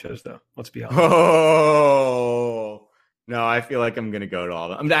Evolve shows, though. Let's be honest. Oh, no, I feel like I'm going to go to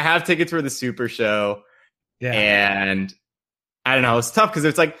all of them. I have tickets for the Super Show. Yeah. And I don't know. It's tough because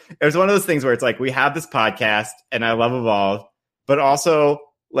it's like, there's one of those things where it's like, we have this podcast and I love Evolve, but also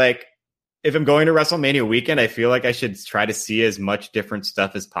like, if I'm going to WrestleMania weekend, I feel like I should try to see as much different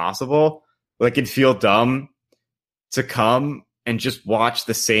stuff as possible. Like, it'd feel dumb to come and just watch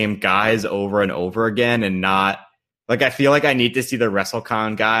the same guys over and over again and not like, I feel like I need to see the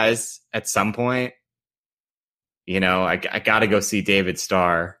WrestleCon guys at some point. I got to go see David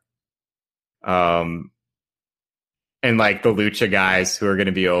Starr. And like the Lucha guys who are going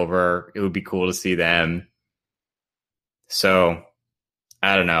to be over, it would be cool to see them. So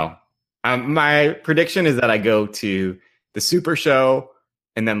I don't know. My prediction is that I go to the Super Show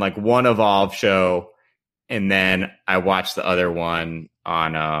and then like one Evolve show, and then I watch the other one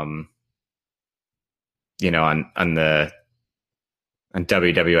on on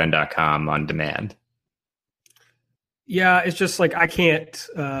WWN.com on demand. Yeah, it's just like I can't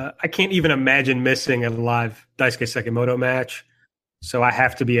even imagine missing a live Daisuke Sekimoto match, so I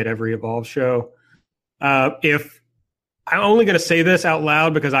have to be at every Evolve show. If I'm only going to say this out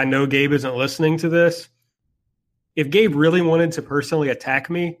loud because I know Gabe isn't listening to this. If Gabe really wanted to personally attack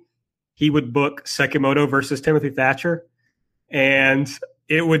me, he would book Sekimoto versus Timothy Thatcher, and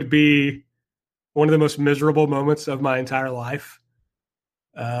it would be one of the most miserable moments of my entire life.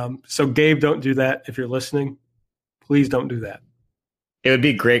 So Gabe, don't do that if you're listening. Please don't do that. It would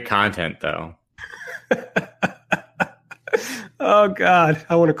be great content, though. Oh, God.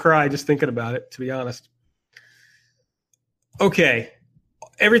 I want to cry just thinking about it, to be honest. Okay.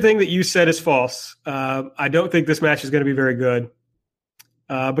 Everything that you said is false. I don't think this match is going to be very good.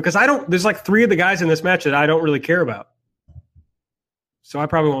 Because there's like 3 of the guys in this match that I don't really care about. So I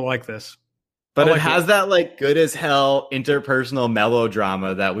probably won't like this. But it has that like good as hell interpersonal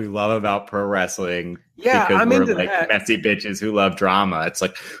melodrama that we love about pro wrestling. Yeah, because I'm we're into like that. messy bitches who love drama. It's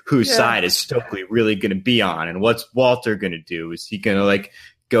like, whose side is Stokely really going to be on? And what's Walter going to do? Is he going to like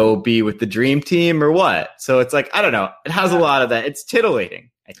go be with the dream team or what? So it's like, I don't know. It has a lot of that. It's titillating,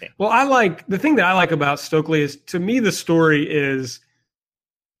 I think. Well, the thing that I like about Stokely is, to me, the story is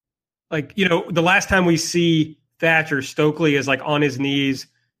like, the last time we see Thatcher, Stokely is like on his knees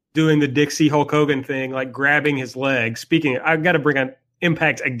doing the Dixie Hulk Hogan thing, like grabbing his leg. Speaking of, I've got to bring on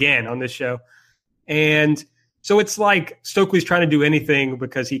Impact again on this show. And so it's like Stokely's trying to do anything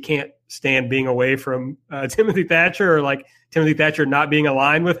because he can't stand being away from Timothy Thatcher, or like Timothy Thatcher not being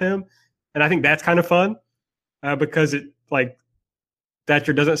aligned with him. And I think that's kind of fun because it like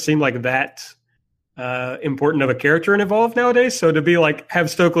Thatcher doesn't seem like that important of a character in Evolve nowadays. So to be like, have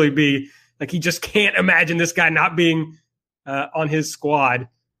Stokely be like, he just can't imagine this guy not being on his squad.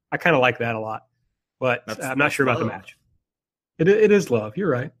 I kind of like that a lot, but I'm not sure about the match. It is love. You're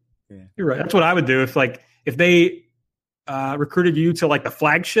right. Yeah. You're right. That's what I would do if they recruited you to like the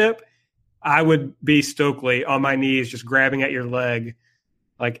flagship I would be Stokely on my knees, just grabbing at your leg,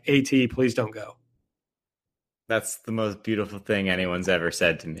 like, AT, please don't go. That's the most beautiful thing anyone's ever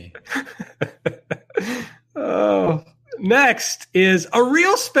said to me. Oh, next is a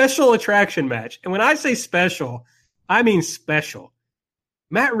real special attraction match. And when I say special, I mean special.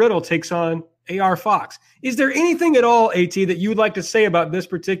 Matt Riddle takes on AR Fox. Is there anything at all, AT, that you would like to say about this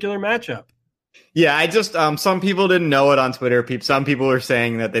particular matchup? Yeah, I just some people didn't know it on Twitter. Some people were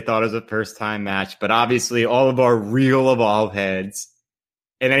saying that they thought it was a first-time match, but obviously all of our real Evolve heads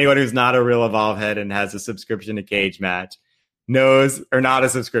and anyone who's not a real Evolve head and has a subscription to Cage Match knows, or not a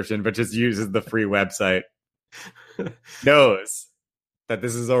subscription, but just uses the free website, knows that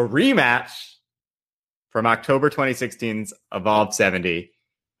this is a rematch from October 2016's Evolve 70,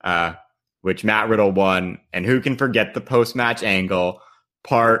 which Matt Riddle won. And who can forget the post-match angle,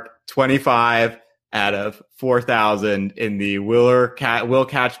 part 25 out of 4,000 in the will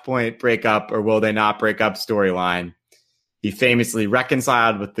Catchpoint break up or will they not break up storyline. He famously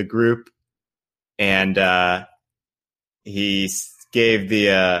reconciled with the group, and he gave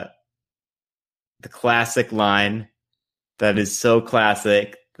the classic line that is so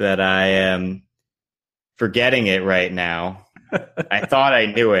classic that I am forgetting it right now. I thought I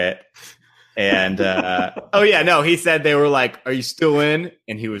knew it. And, he said they were like, "Are you still in?"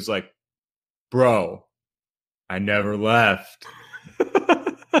 And he was like, "Bro, I never left."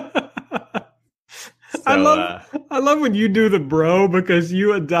 I love when you do the bro, because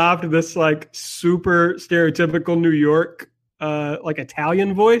you adopt this like super stereotypical New York, like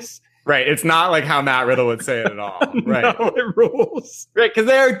Italian voice. Right. It's not like how Matt Riddle would say it at all. Right. No, it rules. Right. Because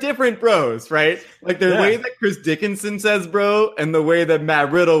they are different bros, right? Like the way that Chris Dickinson says bro and the way that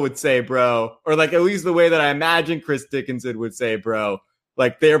Matt Riddle would say bro, or like at least the way that I imagine Chris Dickinson would say bro.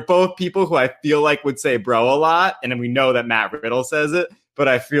 Like they're both people who I feel like would say bro a lot. And we know that Matt Riddle says it, but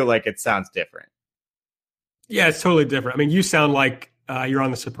I feel like it sounds different. Yeah, it's totally different. I mean, you sound like you're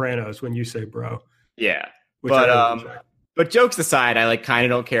on The Sopranos when you say bro. Yeah. But jokes aside, I like kind of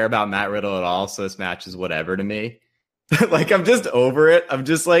don't care about Matt Riddle at all. So this match is whatever to me. Like, I'm just over it. I'm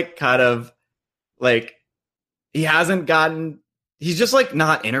just like kind of like he's just like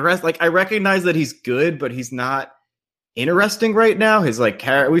not interested. Like I recognize that he's good, but he's not interesting right now. His like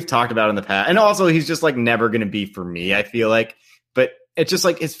we've talked about in the past. And also he's just like never going to be for me, I feel like. But it's just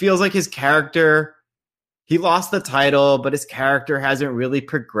like it feels like his character, he lost the title, but his character hasn't really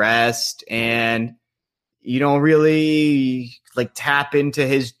progressed, and you don't really like tap into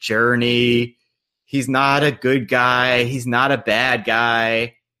his journey. He's not a good guy. He's not a bad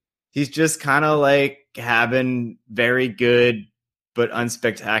guy. He's just kind of like having very good but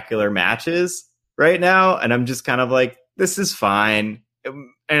unspectacular matches right now. And I'm just kind of like, this is fine. And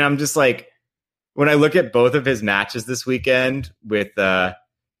I'm just like, when I look at both of his matches this weekend with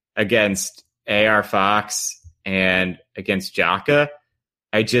against AR Fox and against Jaka,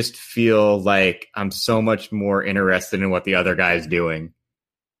 I just feel like I'm so much more interested in what the other guy is doing.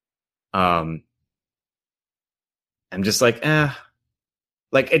 I'm just like,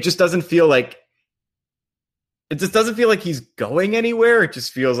 like it just doesn't feel like he's going anywhere. It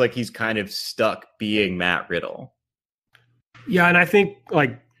just feels like he's kind of stuck being Matt Riddle. Yeah, and I think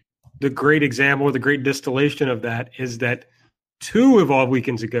like the great example or the great distillation of that is that 2 Evolve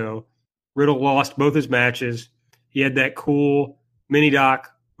weekends ago, Riddle lost both his matches. He had that cool mini doc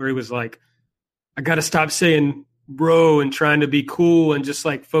where he was like, I got to stop saying bro and trying to be cool and just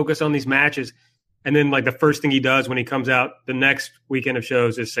like focus on these matches. And then like the first thing he does when he comes out the next weekend of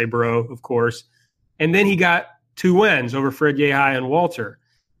shows is say bro, of course. And then he got 2 wins over Fred Yehi and Walter.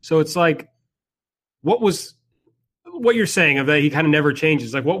 So it's like, what you're saying of that he kind of never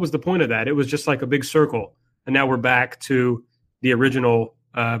changes. Like, what was the point of that? It was just like a big circle. And now we're back to the original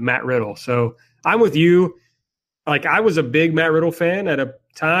Matt Riddle. So I'm with you. Like, I was a big Matt Riddle fan at a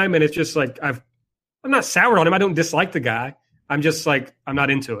time, and it's just like I'm not soured on him. I don't dislike the guy. I'm just like, I'm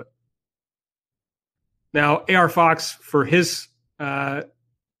not into it. Now, AR Fox, for his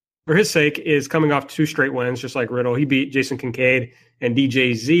sake, is coming off 2 straight wins, just like Riddle. He beat Jason Kincaid and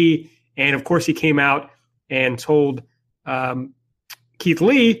DJZ, and of course, he came out and told Keith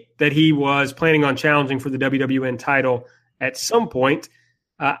Lee that he was planning on challenging for the WWN title at some point.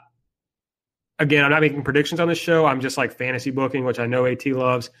 Again, I'm not making predictions on this show. I'm just like fantasy booking, which I know AT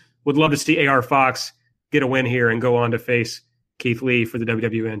loves. Would love to see AR Fox get a win here and go on to face Keith Lee for the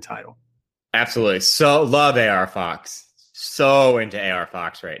WWN title. Absolutely. So love AR Fox. So into AR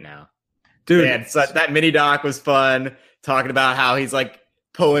Fox right now. Dude. Man, that mini doc was fun. Talking about how he's like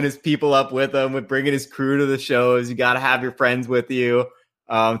pulling his people up with him, with bringing his crew to the shows. You got to have your friends with you.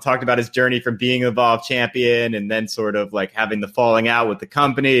 Talked about his journey from being an Evolve champion and then sort of like having the falling out with the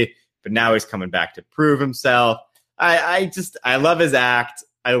company. but now he's coming back to prove himself. I love his act.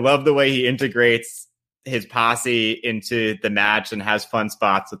 I love the way he integrates his posse into the match and has fun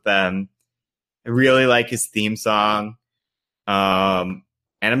spots with them. I really like his theme song. And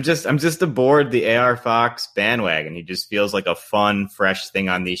I'm just aboard the AR Fox bandwagon. He just feels like a fun, fresh thing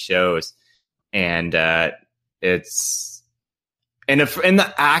on these shows. And the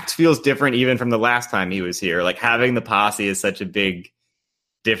act feels different even from the last time he was here. Like having the posse is such a big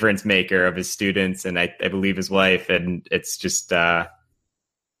difference maker of his students and I believe his wife. And it's just,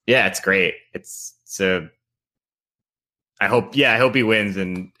 it's great. I hope he wins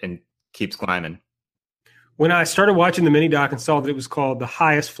and keeps climbing. When I started watching the mini doc and saw that it was called The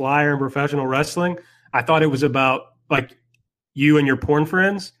Highest Flyer in Professional Wrestling, I thought it was about like you and your porn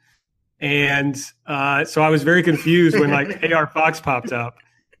friends. And so I was very confused when like AR Fox popped up.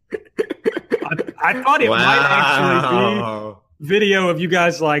 I thought it might actually be video of you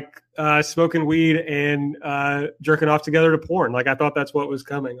guys like smoking weed and jerking off together to porn. Like I thought that's what was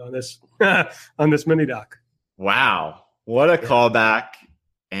coming on this on this mini doc. Wow. What a callback.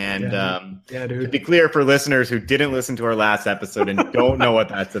 And dude. To be clear for listeners who didn't listen to our last episode and don't know what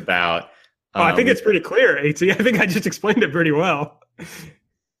that's about. I think it's pretty clear, AT. I think I just explained it pretty well.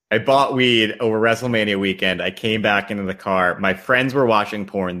 I bought weed over WrestleMania weekend. I came back into the car. My friends were watching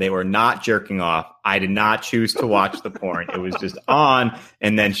porn. They were not jerking off. I did not choose to watch the porn. It was just on.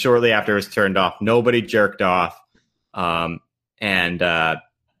 And then shortly after it was turned off, nobody jerked off. That's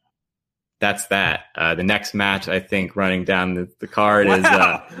that. The next match, I think, running down the card is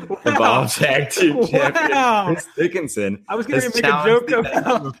the Evolve Tag Team Champion, Chris Dickinson. I was going to make a joke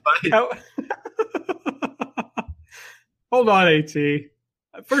about Hold on, AT.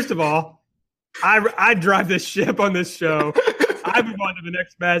 First of all, I drive this ship on this show. I move on to the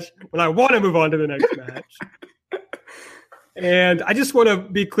next match when I want to move on to the next match. And I just want to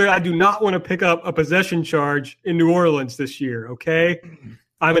be clear, I do not want to pick up a possession charge in New Orleans this year, okay?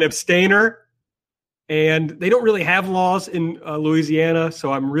 I'm an abstainer, and they don't really have laws in Louisiana,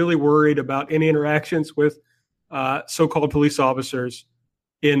 so I'm really worried about any interactions with so-called police officers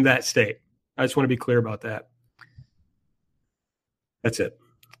in that state. I just want to be clear about that. That's it.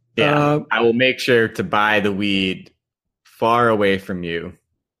 Yeah, I will make sure to buy the weed far away from you.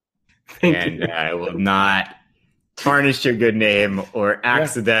 And I will not tarnish your good name or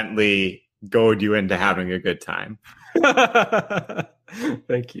accidentally goad you into having a good time.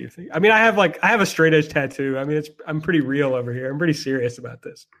 Thank you. I mean, I have a straight edge tattoo. I mean, I'm pretty real over here. I'm pretty serious about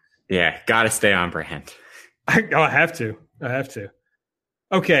this. Yeah, got to stay on brand. I have to.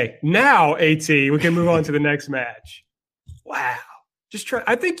 Okay, now AT, we can move on to the next match. Wow.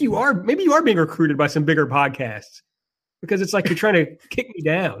 I think maybe you are being recruited by some bigger podcasts because it's like you're trying to kick me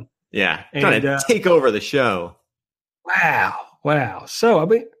down. Yeah, trying to take over the show. Wow. So, I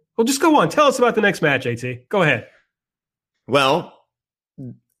mean, well, just go on. Tell us about the next match, AT. Go ahead. Well,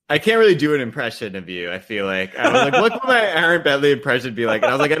 I can't really do an impression of you. I feel like I was like, what would my Aaron Bentley impression be like?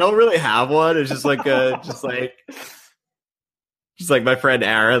 And I was like, I don't really have one. It's just like my friend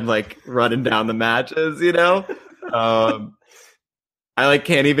Aaron, like running down the matches, you know. I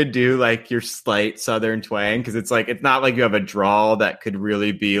can't even do like your slight Southern twang because it's not like you have a drawl that could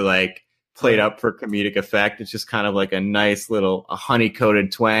really be like played up for comedic effect. It's just kind of like a nice little honey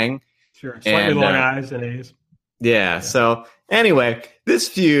coated twang. Sure, slightly long eyes and A's. Yeah. So anyway, this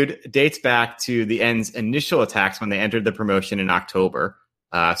feud dates back to the End's initial attacks when they entered the promotion in October.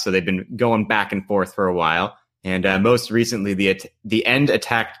 So they've been going back and forth for a while. And most recently, the End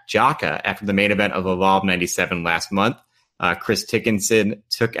attacked Jaka after the main event of Evolve 97 last month. Chris Dickinson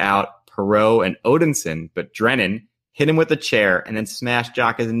took out Perot and Odinson, but Drennan hit him with a chair and then smashed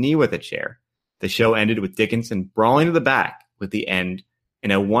Jaka's knee with a chair. The show ended with Dickinson brawling to the back with the End in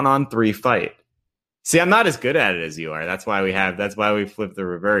a 1-on-3 fight. See, I'm not as good at it as you are. That's why we flip the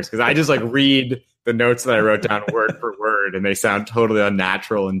reverse. Because I just read the notes that I wrote down word for word, and they sound totally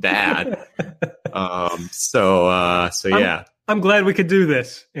unnatural and bad. So yeah. I'm glad we could do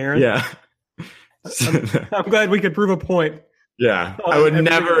this, Aaron. Yeah. I'm glad we could prove a point. Yeah. I would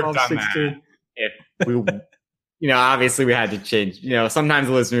never have done 16. That if we, obviously we had to change. Sometimes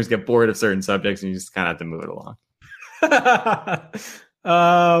the listeners get bored of certain subjects, and you just kind of have to move it along.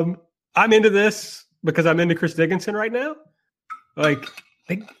 I'm into this because I'm into Chris Dickinson right now. Like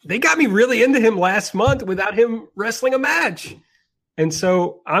they got me really into him last month without him wrestling a match. And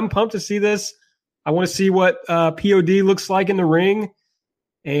so I'm pumped to see this. I want to see what POD looks like in the ring.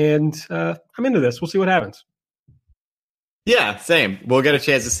 And I'm into this. We'll see what happens. Yeah, same. We'll get a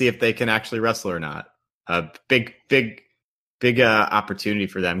chance to see if they can actually wrestle or not. Big opportunity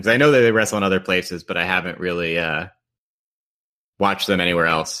for them. Because I know that they wrestle in other places, but I haven't really watch them anywhere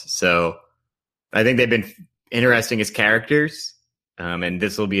else. So I think they've been interesting as characters. And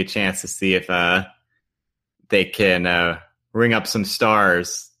this will be a chance to see if they can ring up some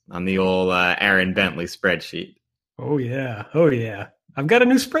stars on the old Aaron Bentley spreadsheet. Oh, yeah. Oh, yeah. I've got a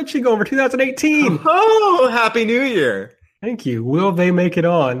new spreadsheet going for 2018. Oh, Happy New Year. Thank you. Will they make it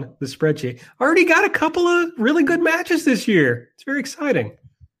on the spreadsheet? Already got a couple of really good matches this year. It's very exciting.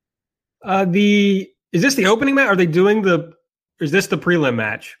 Is this the opening match? Are they doing is this the prelim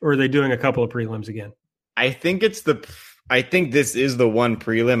match, or are they doing a couple of prelims again? I think this is the one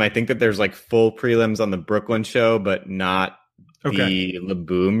prelim. I think that there's like full prelims on the Brooklyn show, but not the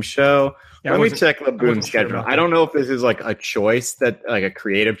Laboom show. Yeah, Let me check Laboom's schedule. Sure I don't know if this is like a choice like a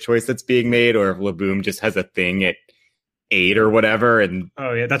creative choice that's being made, or if Laboom just has a thing at 8 or whatever. And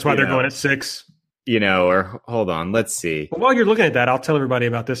oh yeah, that's why they're going at 6. Or hold on, let's see. Well, while you're looking at that, I'll tell everybody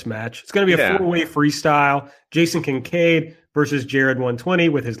about this match. It's going to be a 4-way freestyle. Jason Kincaid versus Jared 120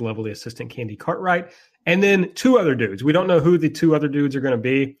 with his lovely assistant Candy Cartwright. And then 2 other dudes. We don't know who the 2 other dudes are going to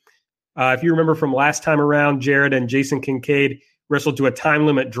be. If you remember from last time around, Jared and Jason Kincaid wrestled to a time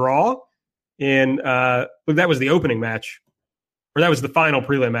limit draw. And that was the opening match. Or that was the final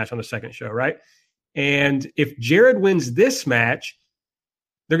prelim match on the second show, right? And if Jared wins this match,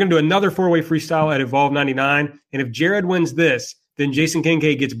 they're going to do another 4-way freestyle at Evolve 99. And if Jared wins this, then Jason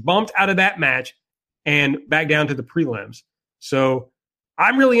Kincaid gets bumped out of that match and back down to the prelims. So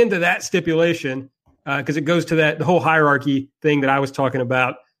I'm really into that stipulation because it goes to the whole hierarchy thing that I was talking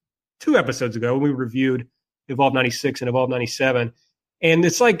about 2 episodes ago when we reviewed Evolve 96 and Evolve 97. And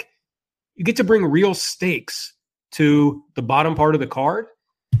it's like you get to bring real stakes to the bottom part of the card.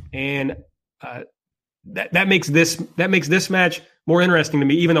 And that makes this match more interesting to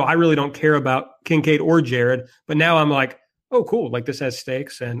me, even though I really don't care about Kincaid or Jared. But now I'm like, oh, cool. Like this has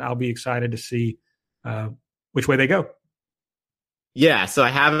stakes, and I'll be excited to see which way they go. Yeah, so I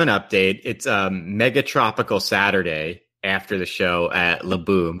have an update. It's Mega Tropical Saturday after the show at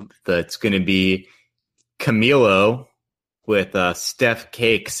Laboom. That's going to be Camilo with Steph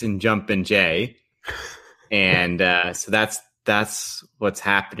Cakes and Jumpin' Jay. And so that's what's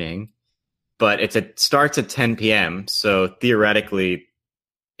happening. But it starts at 10 p.m. So theoretically,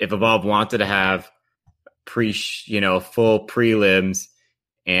 if Evolve wanted to have full prelims,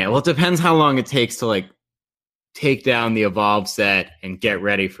 and it depends how long it takes to like take down the Evolve set and get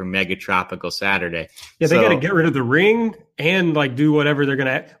ready for Mega Tropical Saturday. Yeah, they got to get rid of the ring and like do whatever they're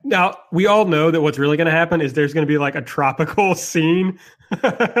going to. Now, we all know that what's really going to happen is there's going to be like a tropical scene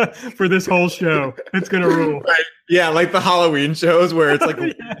for this whole show. It's going to rule. Right. Yeah, like the Halloween shows where it's like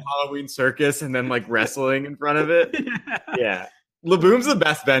a Halloween circus and then like wrestling in front of it. Yeah. Laboom's the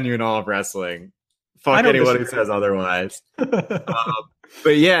best venue in all of wrestling. Fuck anyone who says otherwise.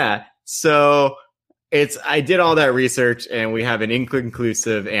 But yeah, so I did all that research and we have an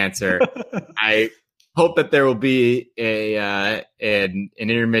inconclusive answer. I hope that there will be an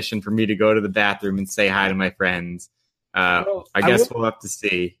intermission for me to go to the bathroom and say hi to my friends. I guess we'll have to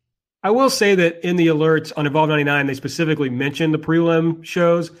see. I will say that in the alerts on Evolve 99, they specifically mentioned the prelim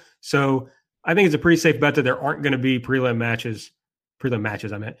shows. So I think it's a pretty safe bet that there aren't going to be prelim matches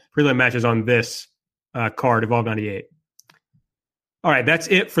on this card, Evolve 98. All right, that's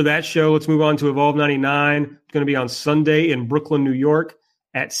it for that show. Let's move on to Evolve 99. It's going to be on Sunday in Brooklyn, New York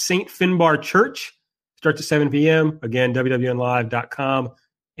at St. Finbar Church. Starts at 7 p.m. Again, WWNlive.com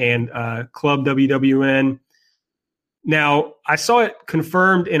and Club WWN. Now, I saw it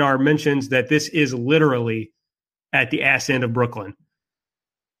confirmed in our mentions that this is literally at the ass end of Brooklyn.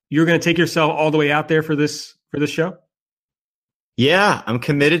 You're going to take yourself all the way out there for this show? Yeah, I'm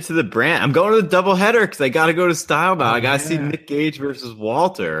committed to the brand. I'm going to the doubleheader because I got to go to Style Bout. I got to see Nick Gage versus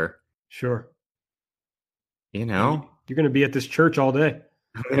Walter. Sure. You know, you're going to be at this church all day.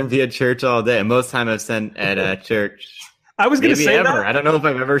 I'm going to be at church all day. Most time I've spent at a church. I was going to say ever. that. I don't know if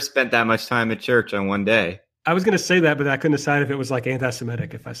I've ever spent that much time at church on one day. I was going to say that, but I couldn't decide if it was like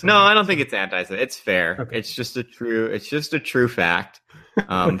anti-Semitic. If I said no, that. I don't think it's anti-Semitic. It's fair. Okay. It's just a true fact.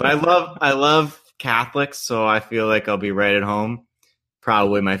 But I love Catholics, so I feel like I'll be right at home.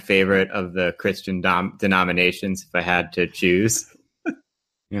 Probably my favorite of the Christian denominations, if I had to choose.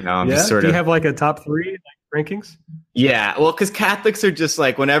 I'm just sort of. Do you have like a top 3 rankings? Yeah, well, because Catholics are just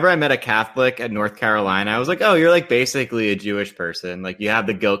like, whenever I met a Catholic at North Carolina, I was like, oh, you're like basically a Jewish person. Like you have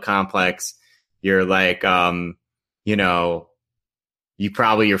the guilt complex. You're like, your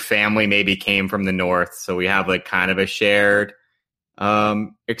family maybe came from the North. So we have like kind of a shared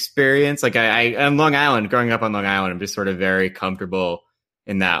experience. Like I'm Long Island, growing up on Long Island, I'm just sort of very comfortable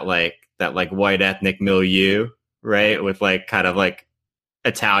in that white ethnic milieu, right? With like kind of like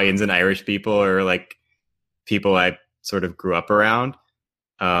Italians and Irish people, or like people I sort of grew up around.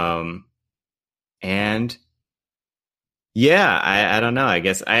 And yeah, I don't know. I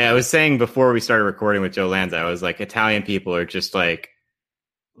guess I was saying before we started recording with Joe Lanza, I was like, Italian people are just like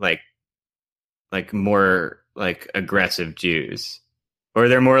more like aggressive Jews, or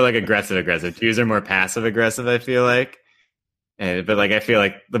they're more like aggressive. Jews are more passive aggressive, I feel like. But like, I feel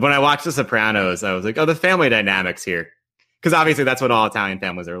like when I watched The Sopranos, I was like, oh, the family dynamics here. Because obviously that's what all Italian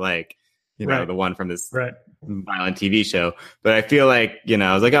families are like, you know, the one from this violent TV show. But I feel like, you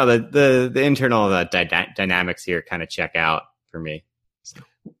know, I was like, oh, the internal dynamics here kind of check out for me. So.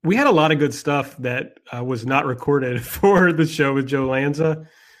 We had a lot of good stuff that was not recorded for the show with Joe Lanza.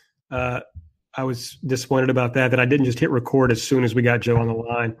 I was disappointed about that I didn't just hit record as soon as we got Joe on the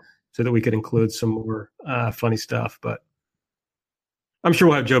line so that we could include some more funny stuff. But I'm sure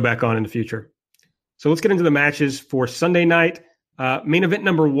we'll have Joe back on in the future. So let's get into the matches for Sunday night. Main event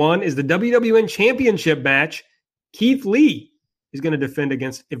number 1 is the WWN Championship match. Keith Lee is going to defend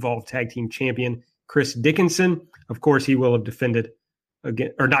against Evolve Tag Team Champion Chris Dickinson. Of course, he will have defended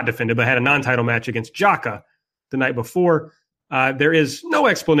again, or not defended, but had a non-title match against Jaka the night before. There is no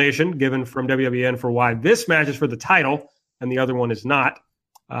explanation given from WWN for why this match is for the title and the other one is not.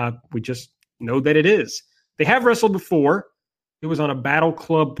 We just know that it is. They have wrestled before. It was on a Battle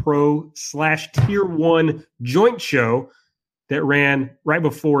Club Pro / Tier 1 joint show that ran right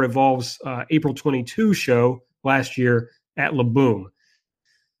before Evolve's April 22 show last year at La Boom.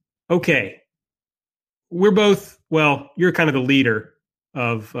 Okay. We're both, well, you're kind of the leader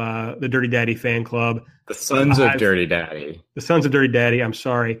of the Dirty Daddy fan club. The Sons of Dirty Daddy. The Sons of Dirty Daddy, I'm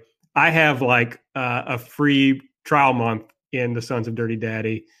sorry. I have like a free trial month in the Sons of Dirty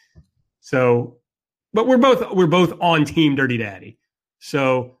Daddy. So, but we're both on Team Dirty Daddy.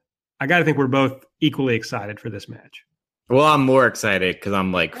 So I got to think we're both equally excited for this match. Well, I'm more excited because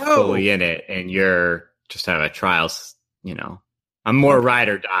I'm like fully in it, and you're just have a trials. You know, I'm more ride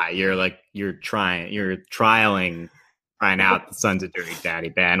or die. You're trying out the Sons of Dirty Daddy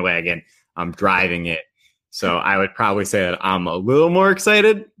bandwagon. I'm driving it. So I would probably say that I'm a little more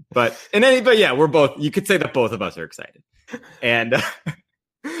excited, but yeah, we're both. You could say that both of us are excited, and.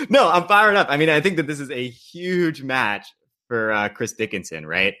 No, I'm fired up. I mean, I think that this is a huge match for Chris Dickinson,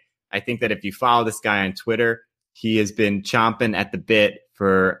 right? I think that if you follow this guy on Twitter, he has been chomping at the bit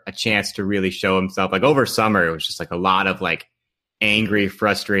for a chance to really show himself. Like over summer, it was just like a lot of like angry,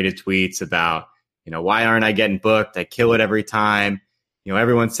 frustrated tweets about, you know, why aren't I getting booked? I kill it every time. You know,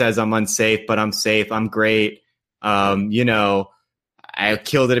 everyone says I'm unsafe, but I'm safe. I'm great. You know, I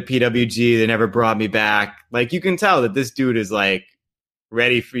killed it at PWG. They never brought me back. Like you can tell that this dude is like,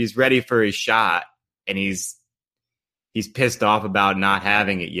 he's ready for his shot, and he's pissed off about not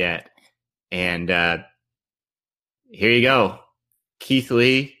having it yet. And here you go, Keith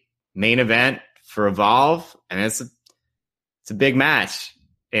Lee, main event for Evolve, and it's a big match,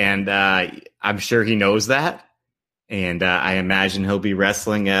 and I'm sure he knows that, and I imagine he'll be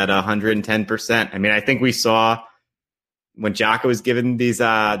wrestling at 110%. I mean, I think we saw when Jaka was given these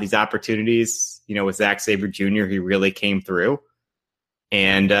opportunities, you know, with Zack Sabre Jr., he really came through.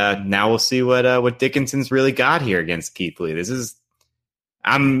 And now we'll see what Dickinson's really got here against Keith Lee.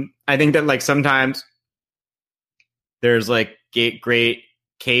 I think that like sometimes there's like great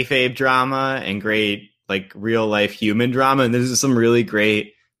kayfabe drama and great like real life human drama, and this is some really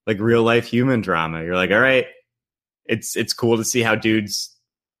great like real life human drama. You're like, all right, it's cool to see how dudes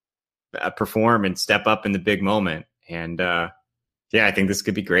perform and step up in the big moment, and yeah, I think this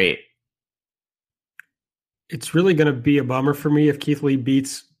could be great. It's really going to be a bummer for me if Keith Lee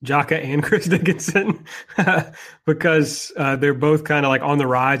beats Jaka and Chris Dickinson because they're both kind of like on the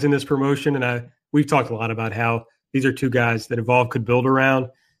rise in this promotion. And we've talked a lot about how these are two guys that Evolve could build around.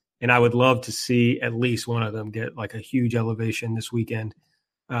 And I would love to see at least one of them get like a huge elevation this weekend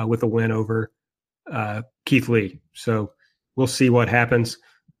with a win over Keith Lee. So we'll see what happens.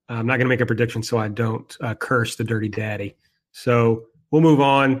 I'm not going to make a prediction so I don't curse the Dirty Daddy. So we'll move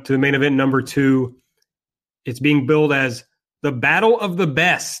on to the main event number 2. It's being billed as the Battle of the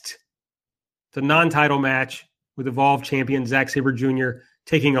Best. It's a non-title match with Evolve champion Zack Sabre Jr.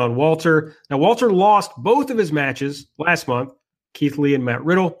 taking on Walter. Now, Walter lost both of his matches last month, Keith Lee and Matt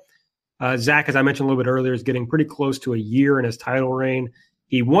Riddle. Zack, as I mentioned a little bit earlier, is getting pretty close to a year in his title reign.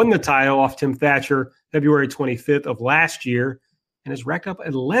 He won the title off Tim Thatcher February 25th of last year and has racked up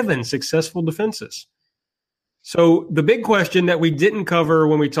 11 successful defenses. So the big question that we didn't cover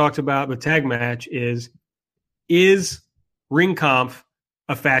when we talked about the tag match is Ring Kampf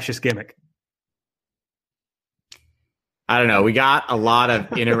a fascist gimmick? I don't know. We got a lot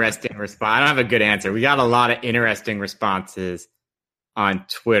of interesting responses. I don't have a good answer. We got a lot of interesting responses on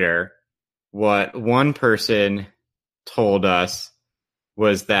Twitter. What one person told us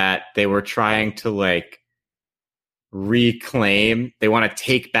was that they were trying to like reclaim, they want to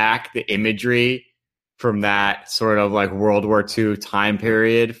take back the imagery from that sort of like World War II time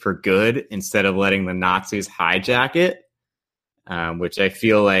period for good instead of letting the Nazis hijack it, which I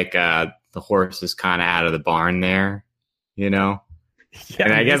feel like the horse is kind of out of the barn there, you know? Yeah,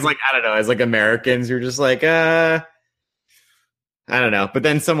 and I guess like, I don't know, as like Americans, you're just like, I don't know. But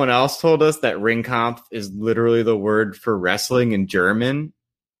then someone else told us that Ringkampf is literally the word for wrestling in German.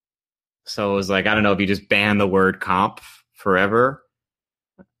 So it was like, I don't know if you just ban the word Kampf forever.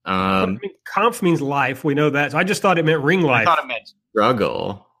 I mean, Kampf means life. We know that. So I just thought it meant ring life. I thought it meant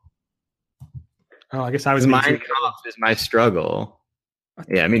struggle. Oh, I guess I was. Mein Kampf is my struggle.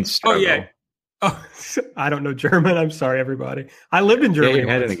 Yeah, I mean struggle. Oh, yeah. Oh, I don't know German. I'm sorry, everybody. I lived in Germany. Yeah, you're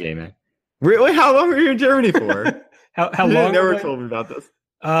ahead of the game, man. Wait, how long were you in Germany for? how long? You never told me about this.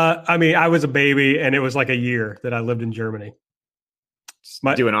 I mean, I was a baby, and it was like a year that I lived in Germany.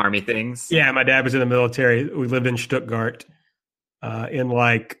 Doing army things. Yeah, my dad was in the military. We lived in Stuttgart in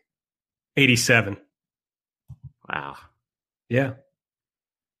like 87. Wow. Yeah.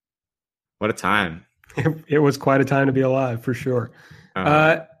 What a time. It was quite a time to be alive, for sure.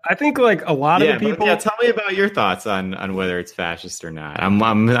 I think like a lot of the people. Yeah, tell me about your thoughts on whether it's fascist or not.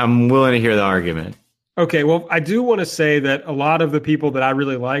 I'm willing to hear the argument. Okay, well, I do want to say that a lot of the people that I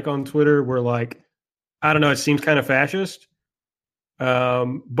really like on Twitter were like, I don't know, it seems kind of fascist.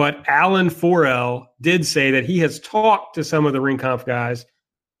 But Alan Forel did say that he has talked to some of the Ringkampf guys,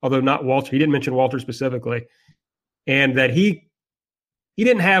 although not Walter. He didn't mention Walter specifically, and that he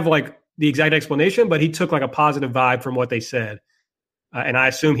didn't have like the exact explanation, but he took like a positive vibe from what they said. And I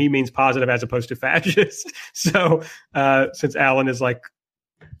assume he means positive as opposed to fascist. So since Alan is like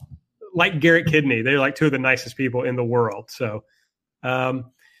Garrett Kidney, they're like two of the nicest people in the world. So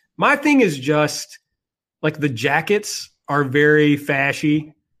my thing is just like the jackets are very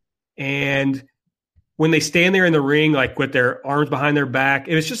fashy. And when they stand there in the ring, like with their arms behind their back,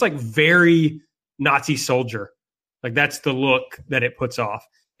 it was just like very Nazi soldier. Like that's the look that it puts off.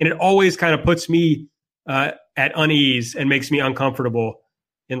 And it always kind of puts me at unease and makes me uncomfortable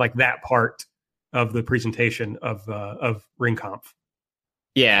in like that part of the presentation of Ringkampf.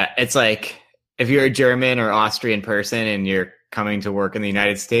 Yeah, it's like if you're a German or Austrian person and you're coming to work in the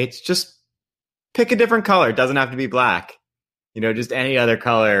United States, just pick a different color. It doesn't have to be black. You know, just any other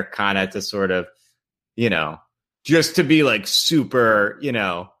color kind of to sort of, you know, just to be like super,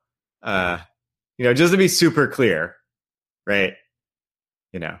 just to be super clear, right?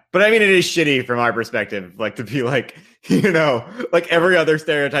 You know, but I mean, it is shitty from our perspective, like to be like, like every other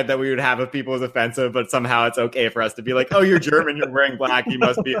stereotype that we would have of people is offensive, but somehow it's okay for us to be like, oh, you're German, you're wearing black, you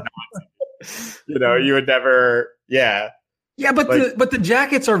must be a Nazi. You would never, yeah. Yeah, but like, the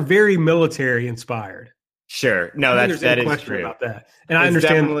jackets are very military inspired. Sure. No, that is true about that. And I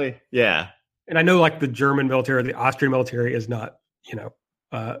understand. Definitely, yeah. And I know like the German military or the Austrian military is not,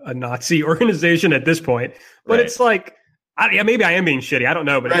 a Nazi organization at this point, but It's like, maybe I am being shitty. I don't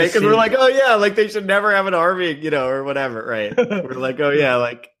know, but right, because we're like, oh yeah, like they should never have an army, or whatever, right? We're like, oh yeah,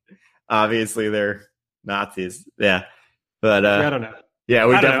 like obviously they're Nazis, yeah. But I don't know. Yeah,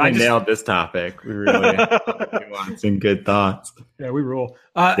 we definitely nailed this topic. We really want some good thoughts. Yeah, we rule.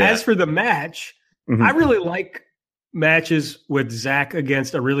 As for the match, I really like matches with Zach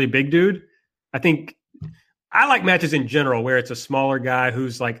against a really big dude. I think I like matches in general where it's a smaller guy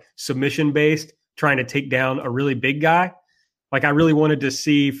who's like submission based, trying to take down a really big guy. Like I really wanted to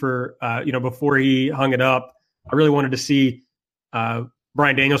see for, before he hung it up, I really wanted to see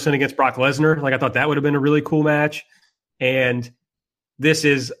Bryan Danielson against Brock Lesnar. Like I thought that would have been a really cool match. And this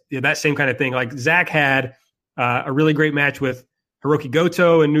is that same kind of thing. Like Zach had a really great match with Hiroki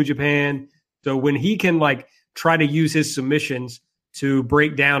Goto in New Japan. So when he can like try to use his submissions to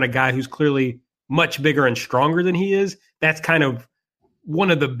break down a guy who's clearly much bigger and stronger than he is, that's kind of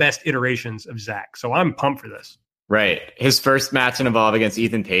one of the best iterations of Zach. So I'm pumped for this. Right. His first match in Evolve against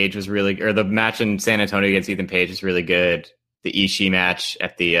Ethan Page was or the match in San Antonio against Ethan Page was really good. The Ishii match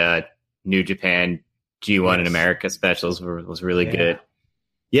at the New Japan G1 in America specials was really good.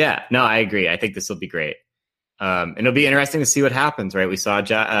 Yeah, no, I agree. I think this will be great. And it'll be interesting to see what happens, right? We saw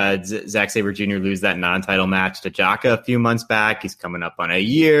Zack Sabre Jr. lose that non-title match to Jaka a few months back. He's coming up on a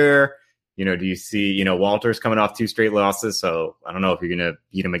year. Do you see, Walter's coming off 2 straight losses, so I don't know if you're going to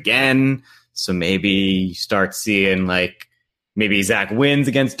beat him again. So maybe you start seeing, like, maybe Zach wins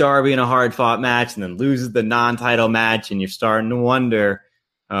against Darby in a hard-fought match and then loses the non-title match, and you're starting to wonder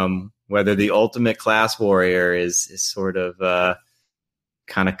whether the Ultimate Class Warrior is sort of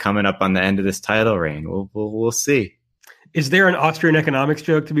kind of coming up on the end of this title reign. We'll see. Is there an Austrian economics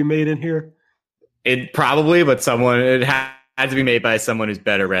joke to be made in here? It probably, but it had to be made by someone who's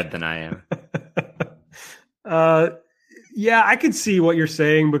better read than I am. Yeah, I could see what you're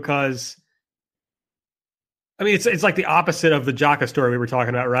saying because, I mean, it's like the opposite of the Jaka story we were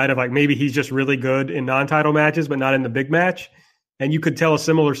talking about, right? Of like maybe he's just really good in non-title matches, but not in the big match. And you could tell a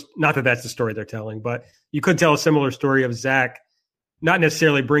similar, not that that's the story they're telling, but you could tell a similar story of Zach not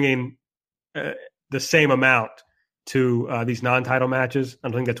necessarily bringing the same amount to these non-title matches. I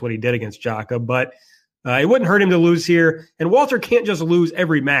don't think that's what he did against Jaka, but it wouldn't hurt him to lose here. And Walter can't just lose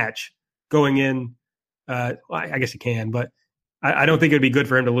every match going in. I guess he can, but I don't think it'd be good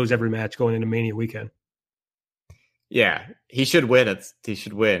for him to lose every match going into Mania weekend. Yeah, he should win. He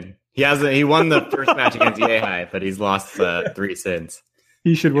should win. He won the first match against Yehai, but he's lost 3 since.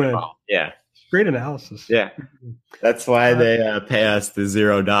 He should win. Yeah. Great analysis. Yeah. That's why they pay us the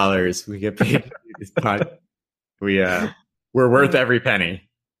 $0. We get paid to do this podcast. We're worth every penny.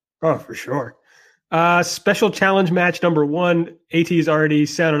 Oh, for sure. Special challenge match number 1. AT's already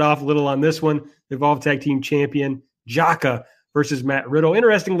sounded off a little on this one. The Evolve Tag Team Champion Jaka versus Matt Riddle.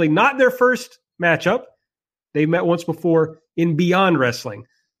 Interestingly, not their first matchup. They've met once before in Beyond Wrestling.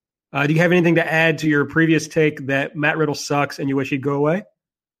 Do you have anything to add to your previous take that Matt Riddle sucks and you wish he'd go away?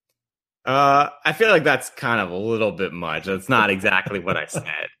 I feel like that's kind of a little bit much. That's not exactly what I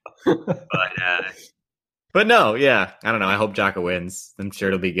said. But no, yeah. I don't know. I hope Jaka wins. I'm sure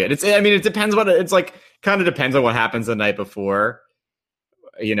it'll be good. It depends kind of depends on what happens the night before.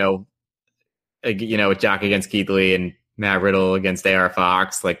 With Jaka against Keith Lee and Matt Riddle against AR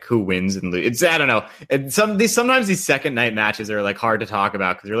Fox, like who wins and loses. I don't know. And sometimes these second night matches are like hard to talk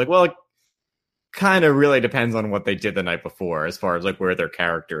about because you're like, well, it kind of really depends on what they did the night before as far as like where their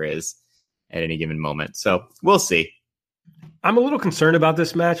character is at any given moment. So we'll see. I'm a little concerned about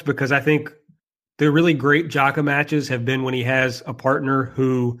this match because I think the really great Jaka matches have been when he has a partner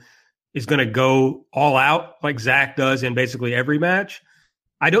who is going to go all out like Zach does in basically every match.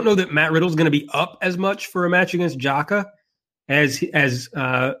 I don't know that Matt Riddle's going to be up as much for a match against Jaka as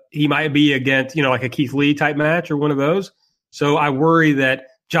he might be against, like a Keith Lee type match or one of those. So I worry that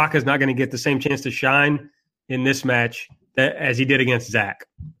Jaka's not going to get the same chance to shine in this match as he did against Zach.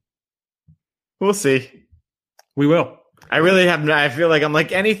 We'll see. We will. I feel like I'm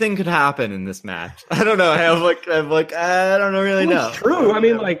like anything could happen in this match. I don't know. I don't really know. It's true. I don't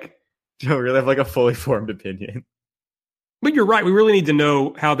really have like a fully formed opinion. But you're right. We really need to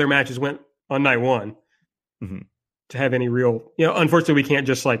know how their matches went on night 1 to have any real, unfortunately we can't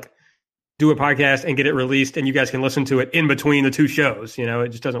just like do a podcast and get it released and you guys can listen to it in between the 2 shows. It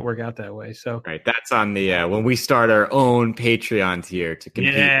just doesn't work out that way. So, right. That's on the, when we start our own Patreon tier to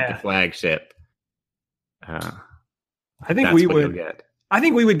compete with the flagship. I think we would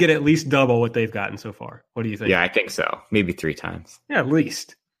get at least double what they've gotten so far. What do you think? Yeah, I think so. Maybe 3 times. Yeah, at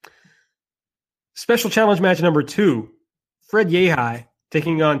least. Special challenge match number 2. Fred Yehai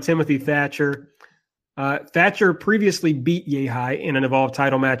taking on Timothy Thatcher. Thatcher previously beat Yehai in an Evolve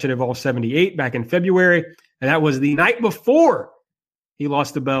title match at Evolve 78 back in February, and that was the night before he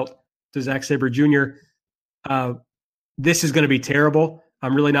lost the belt to Zack Sabre Jr. This is going to be terrible.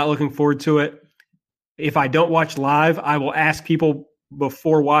 I'm really not looking forward to it. If I don't watch live, I will ask people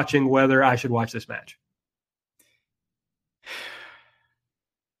before watching whether I should watch this match.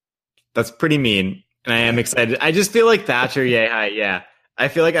 That's pretty mean. And I am excited. I just feel like Thatcher, yeah. I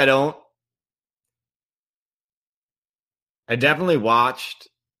feel like I definitely watched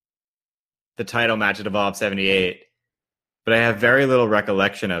the title match at Evolve 78, but I have very little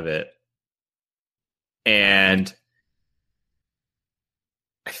recollection of it. And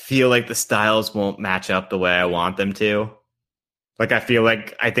I feel like the styles won't match up the way I want them to. Like, I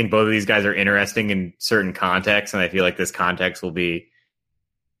think both of these guys are interesting in certain contexts, and I feel like this context will be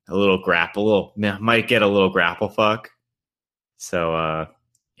might get a little grapple fuck. So,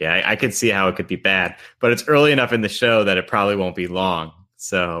 I could see how it could be bad, but it's early enough in the show that it probably won't be long.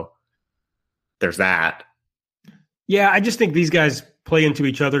 So there's that. Yeah. I just think these guys play into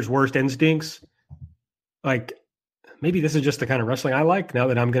each other's worst instincts. Like maybe this is just the kind of wrestling I like now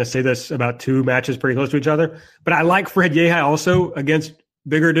that I'm going to say this about 2 matches pretty close to each other, but I like Fred Yehai also against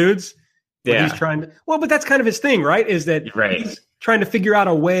bigger dudes. Yeah. He's but that's kind of his thing, right? Is that he's trying to figure out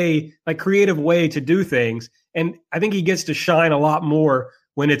a way, like creative way to do things. And I think he gets to shine a lot more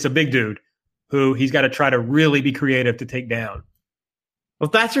when it's a big dude who he's got to try to really be creative to take down.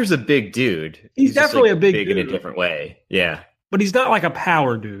 Well, Thatcher's a big dude. He's definitely a big dude. In a different way. Yeah. But he's not like a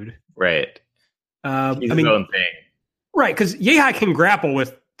power dude. Right. He's his own thing. Right. Because Yehai can grapple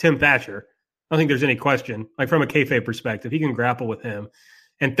with Tim Thatcher. I don't think there's any question. Like from a kayfabe perspective, he can grapple with him.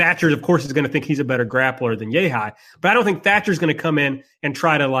 And Thatcher, of course, is going to think he's a better grappler than Yehai. But I don't think Thatcher's going to come in and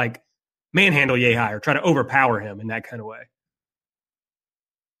try to like manhandle Yehi or try to overpower him in that kind of way.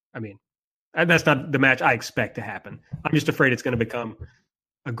 I mean, that's not the match I expect to happen. I'm just afraid it's going to become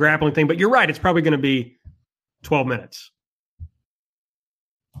a grappling thing. But you're right. It's probably going to be 12 minutes.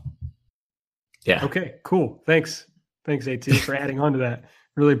 Yeah. Okay, cool. Thanks, AT, for adding on to that.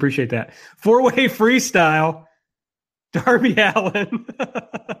 Really appreciate that. 4-way freestyle. Darby Allin.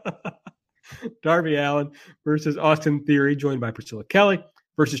 Darby Allin versus Austin Theory, joined by Priscilla Kelly,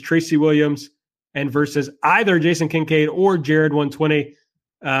 versus Tracy Williams, and versus either Jason Kincaid or Jared 120.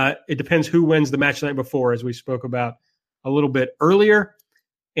 It depends who wins the match the night before, as we spoke about a little bit earlier.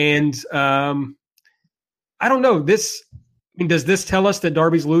 And I don't know. Does this tell us that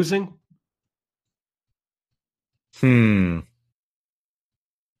Darby's losing?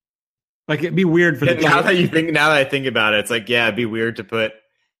 Like, it'd be weird for the now that I think about it, it's like, yeah, it'd be weird to put.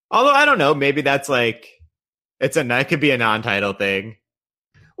 Although I don't know, maybe that's like it could be a non-title thing.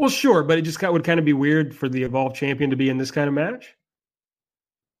 Well, sure, but it just would kind of be weird for the Evolve champion to be in this kind of match.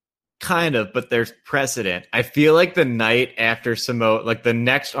 Kind of, but there's precedent. I feel like the night after Samoa, like the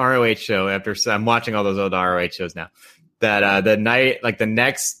next ROH show after, I'm watching all those old ROH shows now, that the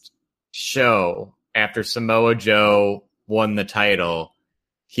next show after Samoa Joe won the title,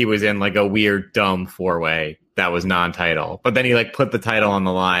 he was in like a weird, dumb 4-way that was non-title. But then he like put the title on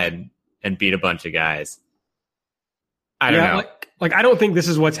the line and beat a bunch of guys. I don't know. Like I don't think this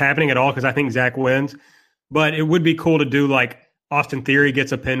is what's happening at all because I think Zach wins. But it would be cool to do like Austin Theory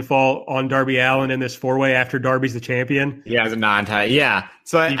gets a pinfall on Darby Allin in this 4-way after Darby's the champion. Yeah, as a non-title. Yeah.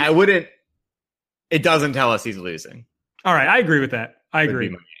 So I wouldn't. It doesn't tell us he's losing. All right. I agree with that. I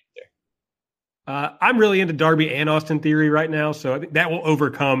agree. I'm really into Darby and Austin Theory right now, so I think that will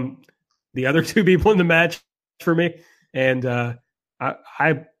overcome the other two people in the match for me. And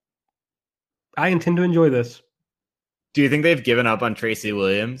I intend to enjoy this. Do you think they've given up on Tracy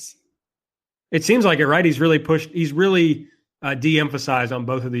Williams? It seems like it, right? He's really pushed. He's really de-emphasized on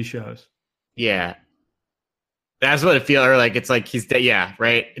both of these shows. Yeah. That's what it feels like. It's like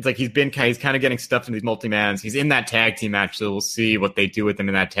right? It's like he's kind of getting stuffed in these multi-mans. He's in that tag team match, so we'll see what they do with him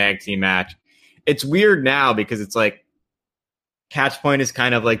in that tag team match. It's weird now because it's like Catchpoint is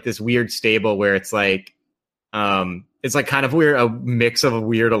kind of like this weird stable where it's like kind of weird, a mix of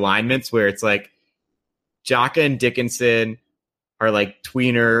weird alignments where it's like Jaka and Dickinson are like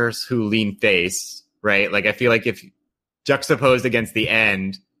tweeners who lean face, right? Like I feel like if juxtaposed against the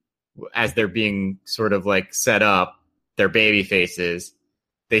End as they're being sort of like set up, they're baby faces.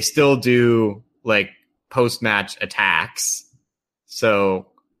 They still do like post-match attacks. So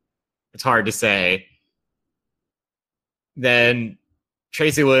it's hard to say. Then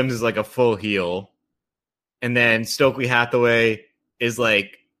Tracy Williams is like a full heel. And then Stokely Hathaway is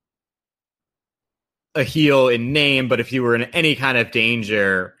like a heel in name, but if he were in any kind of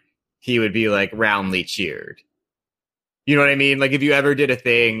danger, he would be like roundly cheered. You know what I mean? Like if you ever did a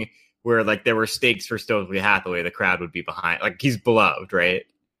thing where like there were stakes for Stokely Hathaway, the crowd would be behind. Like he's beloved, right?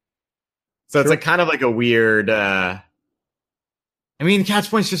 So it's like kind of like a weird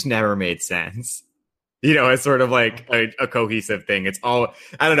Catchpoint's just never made sense. You know, it's sort of like a cohesive thing. It's all,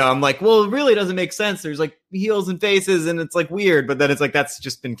 I don't know. I'm like, well, it really doesn't make sense. There's like heels and faces and it's like weird, but then it's like, that's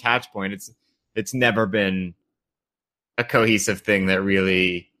just been Catchpoint. It's never been a cohesive thing that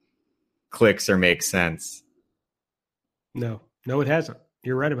really clicks or makes sense. No, it hasn't.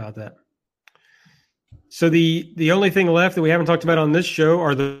 You're right about that. So the only thing left that we haven't talked about on this show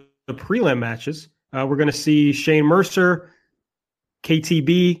are the prelim matches. We're going to see Shane Mercer,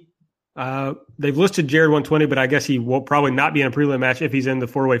 KTB. They've listed Jared 120, but I guess he will probably not be in a prelim match if he's in the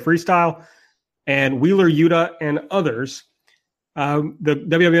 4-way freestyle. And Wheeler Yuta and others. The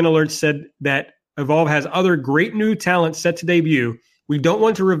WWN Alert said that Evolve has other great new talent set to debut. We don't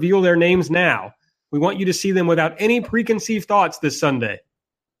want to reveal their names now. We want you to see them without any preconceived thoughts this Sunday.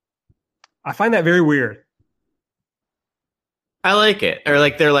 I find that very weird. I like it. Or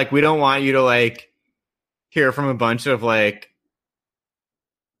like they're like, we don't want you to like hear from a bunch of like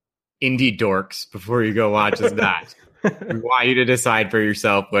indie dorks before you go watch this match. We want you to decide for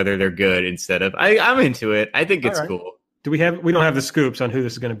yourself whether they're good instead of I'm into it. I think it's cool. We don't have the scoops on who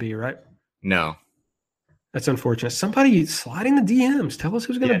this is going to be, right? No. That's unfortunate. Somebody sliding the DMs. Tell us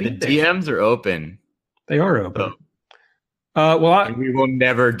who's going to be there. DMs are open. They are open. And we will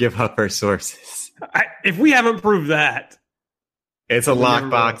never give up our sources. If we haven't proved that. It's a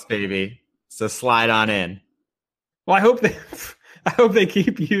lockbox, baby. So slide on in. Well, I hope they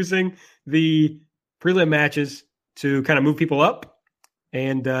keep using the prelim matches to kind of move people up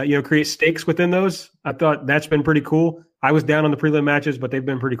and create stakes within those. I thought that's been pretty cool. I was down on the prelim matches, but they've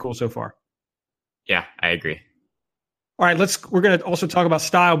been pretty cool so far. Yeah, I agree. All right, we're going to also talk about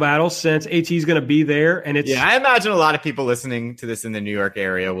style battles since AT is going to be there, and it's I imagine a lot of people listening to this in the New York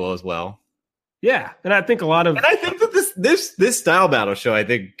area will as well. Yeah, and I think that this style battle show I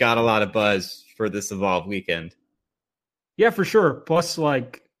think got a lot of buzz for this Evolve weekend. Yeah, for sure. Plus,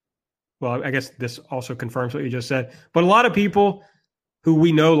 like, well, I guess this also confirms what you just said. But a lot of people who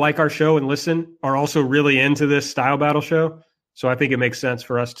we know like our show and listen are also really into this style battle show. So I think it makes sense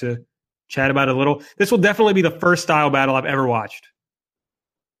for us to chat about it a little. This will definitely be the first style battle I've ever watched.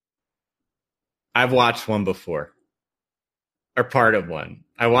 I've watched one before, or part of one.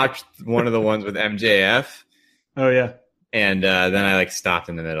 I watched one of the ones with MJF. Oh, yeah. And then I like stopped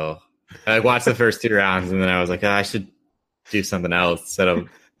in the middle. I watched the first 2 rounds, and then I was like, I should do something else instead of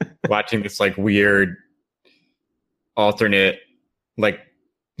watching this like weird alternate, like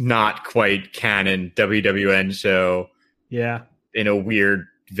not quite canon WWN show. Yeah. In a weird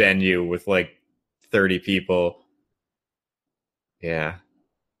venue with like 30 people. Yeah.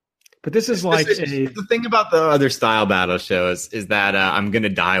 But this is like the thing about the other style battle shows is that I'm going to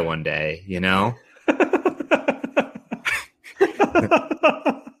die one day, you know?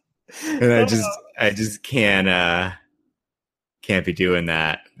 And I just can't be doing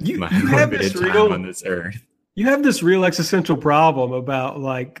that. You have this time on this earth. You have this real existential problem about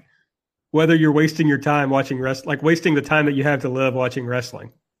like whether you're wasting your time watching like wasting the time that you have to live watching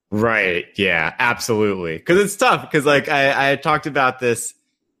wrestling. Right. Yeah, absolutely. Because it's tough. Because like I talked about this,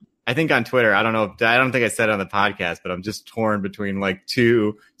 I think on Twitter. I don't think I said it on the podcast, but I'm just torn between like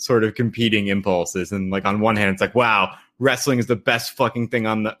two sort of competing impulses. And like on one hand, it's like, wow, wrestling is the best fucking thing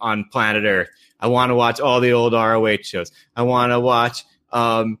on planet Earth. I want to watch all the old ROH shows. I want to watch,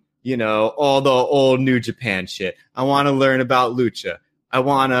 all the old New Japan shit. I want to learn about Lucha. I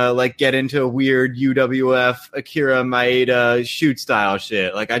want to like get into a weird UWF Akira Maeda shoot style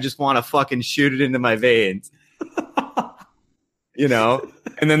shit. Like I just want to fucking shoot it into my veins, And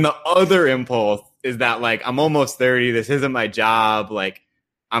then the other impulse is that like I'm almost 30. This isn't my job. Like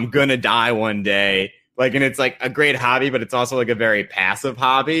I'm gonna die one day. Like, and it's like a great hobby, but it's also like a very passive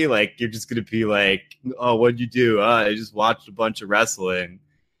hobby. Like you're just gonna be like, oh, what'd you do? I just watched a bunch of wrestling.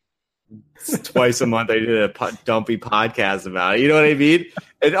 Twice a month I did a dumpy podcast about it. You know what I mean?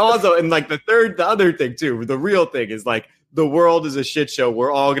 And also, and like the other thing too, the real thing is like the world is a shit show.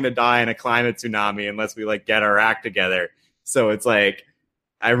 We're all going to die in a climate tsunami unless we like get our act together. So it's like,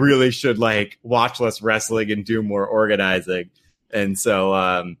 I really should like watch less wrestling and do more organizing. And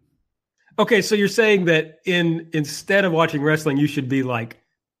so, okay. So you're saying that instead of watching wrestling, you should be like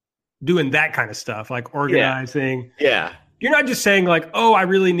doing that kind of stuff, like organizing. Yeah. You're not just saying like, oh, I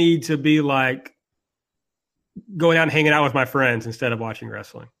really need to be like going out and hanging out with my friends instead of watching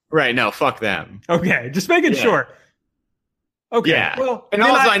wrestling. Right. No, fuck them. Okay. Just making sure. Okay. Yeah. Well, and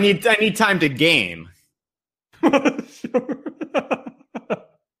also I need time to game. That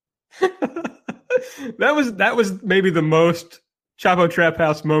was maybe the most Chapo Trap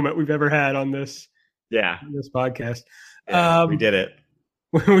House moment we've ever had on this. Yeah. On this podcast. Yeah, we did it.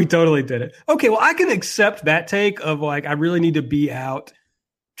 We totally did it. Okay, well, I can accept that take of like, I really need to be out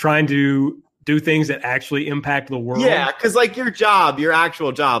trying to do things that actually impact the world. Yeah, because like your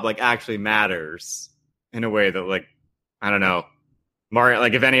actual job, like actually matters in a way that like, I don't know,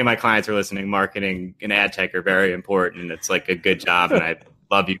 like if any of my clients are listening, marketing and ad tech are very important. It's like a good job, and I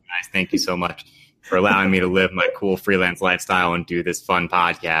love you guys. Thank you so much for allowing me to live my cool freelance lifestyle and do this fun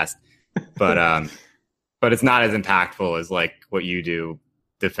podcast. But it's not as impactful as like what you do,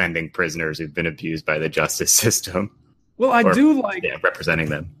 defending prisoners who've been abused by the justice system. Well, I do like representing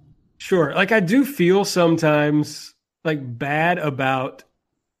them. Sure. Like I do feel sometimes like bad about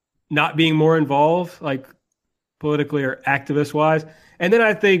not being more involved, like politically or activist wise. And then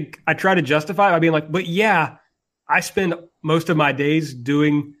I think I try to justify it by being like, but yeah, I spend most of my days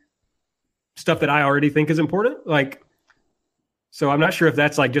doing stuff that I already think is important. Like, so I'm not sure if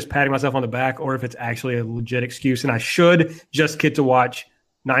that's like just patting myself on the back or if it's actually a legit excuse. And I should just get to watch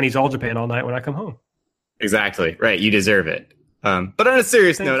 90s All Japan all night when I come home. Exactly. Right. You deserve it. But on a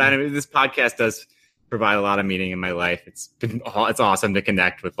serious note, I mean, this podcast does provide a lot of meaning in my life. It's awesome to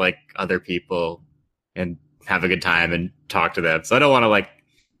connect with like other people and have a good time and talk to them. So I don't want to like,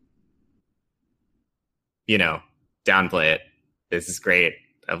 downplay it. This is great.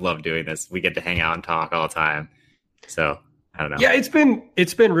 I've loved doing this. We get to hang out and talk all the time. So I don't know. Yeah, it's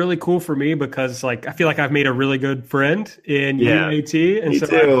been really cool for me because like I feel like I've made a really good friend in UAT, and me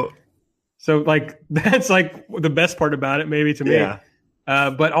too. So like that's like the best part about it, maybe to me. Yeah.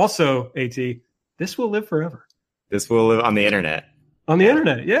 But also, AT, this will live forever. This will live on the internet. On the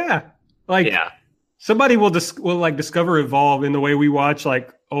internet, yeah. Like somebody will like discover Evolve in the way we watch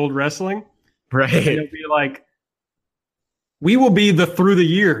like old wrestling. Right. And it'll be like, We will be the Through the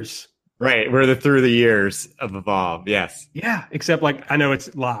Years. Right. We're the Through the Years of Evolve. Yes. Yeah. Except like, I know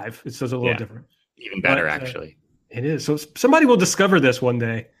it's live. It's just a little different. Even better, But, actually. It is. So somebody will discover this one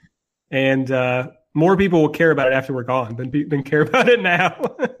day, and more people will care about it after we're gone than care about it now.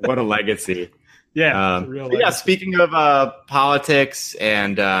 What a legacy. Yeah. It's a real legacy. Yeah. Speaking of politics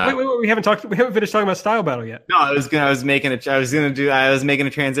and wait, we haven't finished talking about Style Battle yet. No, I was making a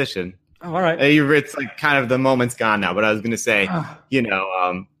transition. Oh, all right. It's like kind of the moment's gone now, but I was going to say,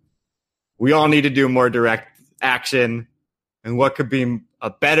 we all need to do more direct action, and what could be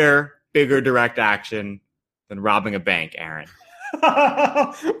a better, bigger direct action than robbing a bank, Aaron?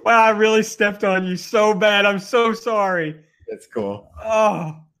 Wow, I really stepped on you so bad. I'm so sorry. That's cool.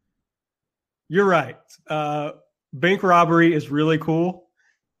 Oh, you're right. Bank robbery is really cool.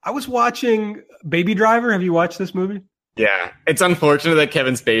 I was watching Baby Driver. Have you watched this movie? Yeah. It's unfortunate that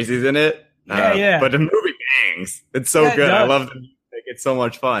Kevin Spacey's in it. Yeah. But the movie bangs. It's so good. I love the music. It's so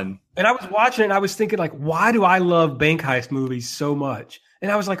much fun. And I was watching it and I was thinking, like, why do I love bank heist movies so much? And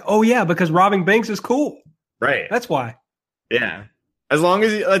I was like, oh, yeah, because robbing banks is cool. Right. That's why. Yeah. As long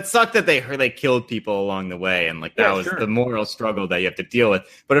as it sucked that they killed people along the way, and like that was the moral struggle that you have to deal with.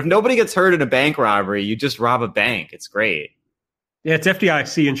 But if nobody gets hurt in a bank robbery, you just rob a bank. It's great. Yeah, it's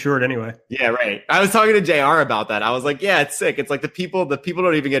FDIC insured anyway. Yeah, right. I was talking to JR about that. I was like, yeah, it's sick. It's like the people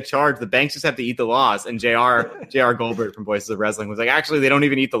don't even get charged. The banks just have to eat the loss. And JR Goldberg from Voices of Wrestling was like, actually, they don't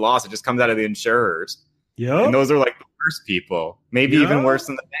even eat the loss. It just comes out of the insurers. Yeah. And those are like the worst people. Maybe even worse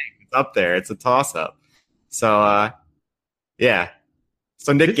than the bank. It's up there. It's a toss up. So, yeah.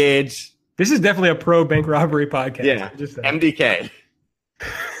 So Nick Gage. This is definitely a pro bank robbery podcast. Yeah. MDK.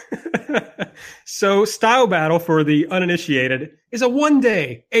 So Style Battle, for the uninitiated, is a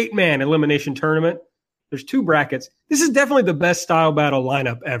 1-day 8-man elimination tournament. There's 2 brackets. This is definitely the best Style Battle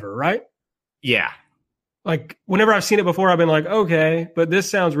lineup ever, right? Yeah. Like, whenever I've seen it before, I've been like, okay, but this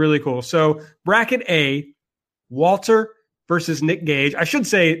sounds really cool. So bracket A, Walter versus Nick Gage. I should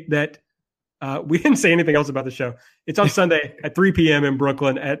say that we didn't say anything else about the show. It's on Sunday at 3 p.m. in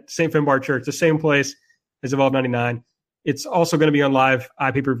Brooklyn at St. Finbar Church, the same place as Evolve 99. It's also going to be on live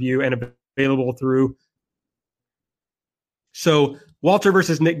iPay-per-view and available through. So Walter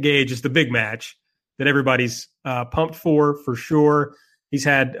versus Nick Gage is the big match that everybody's pumped for sure. He's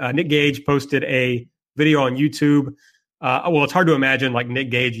had Nick Gage posted a video on YouTube. Well, it's hard to imagine like Nick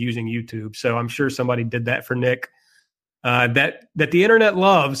Gage using YouTube, so I'm sure somebody did that for Nick. That the internet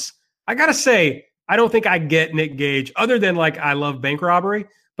loves. I gotta say, I don't think I get Nick Gage other than like I love bank robbery,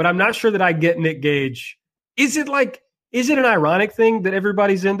 but I'm not sure that I get Nick Gage. Is it an ironic thing that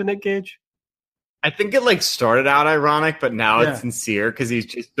everybody's into Nick Gage? I think it like started out ironic, but now it's sincere because he's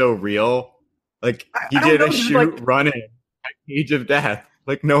just so real. Like he did a shoot running at Cage of Death.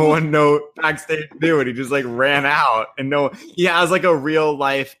 Like no one backstage knew it. He just like ran out, and he has like a real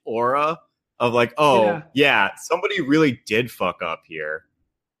life aura of like, somebody really did fuck up here.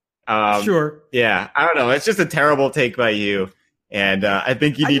 Sure. Yeah, I don't know. It's just a terrible take by you, and I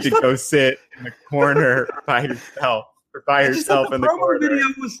think you need to go sit in the corner by yourself. Or by yourself in the corner. Video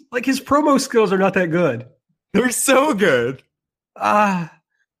was like his promo skills are not that good. They're so good. I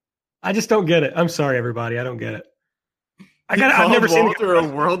just don't get it. I'm sorry, everybody. I don't get it. I've never seen Walter a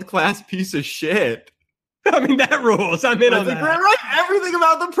world-class piece of shit. I mean, that rules. I'm in on that. Right, everything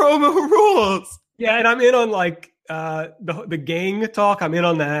about the promo rules. Yeah, and I'm in on like the gang talk. I'm in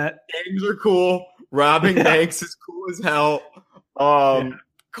on that. Gangs are cool. Robbing banks is cool as hell.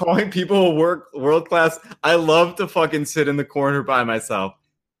 Calling people world class. I love to fucking sit in the corner by myself.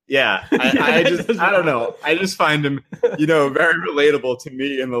 Yeah, I don't know. I just find him, very relatable to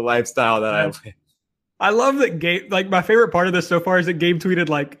me in the lifestyle that I live. I love that Gabe. Like my favorite part of this so far is that Gabe tweeted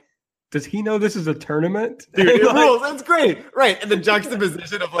like, "Does he know this is a tournament?" Dude, it rules. That's great, right? And the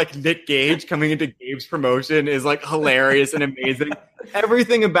juxtaposition of like Nick Gage coming into Gabe's promotion is like hilarious and amazing.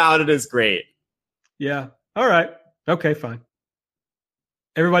 Everything about it is great. Yeah. All right. Okay. Fine.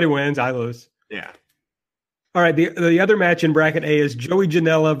 Everybody wins. I lose. Yeah. All right. The other match in bracket A is Joey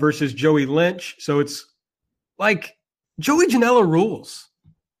Janela versus Joey Lynch. So it's like Joey Janela rules.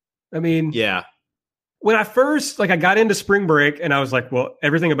 I mean, yeah. When I first I got into Spring Break and I was like, well,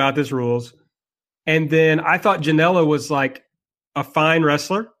 everything about this rules. And then I thought Janela was like a fine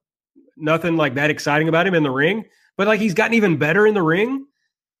wrestler. Nothing like that exciting about him in the ring, but like he's gotten even better in the ring,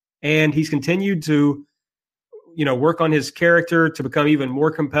 and he's continued to work on his character to become even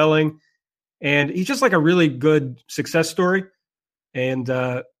more compelling. And he's just like a really good success story. And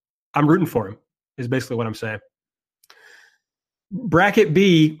I'm rooting for him is basically what I'm saying. Bracket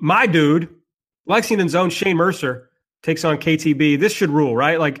B, my dude, Lexington's own Shane Mercer takes on KTB. This should rule,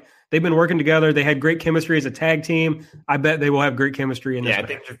 right? Like They've been working together. They had great chemistry as a tag team. I bet they will have great chemistry in this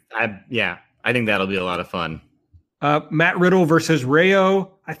match. I think that'll be a lot of fun. Matt Riddle versus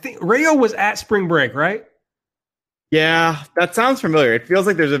Rayo. I think Rayo was at Spring Break, right? Yeah, that sounds familiar. It feels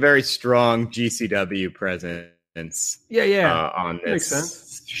like there's a very strong GCW presence. Yeah. On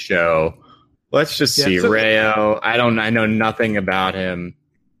this show. Let's just see. Rayo. I know nothing about him.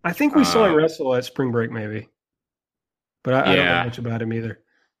 I think we saw him wrestle at Spring Break, maybe. But I don't know much about him either.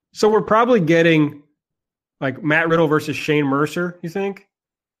 So we're probably getting like Matt Riddle versus Shane Mercer, you think?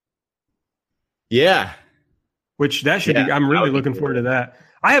 Yeah. Which that should be. I'm really looking forward to that.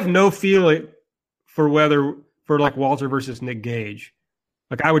 I have no feeling for like Walter versus Nick Gage.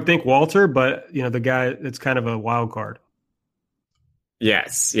 Like I would think Walter, but the guy that's kind of a wild card.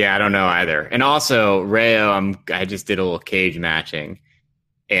 Yes. Yeah, I don't know either. And also Rayo, I just did a little cage matching,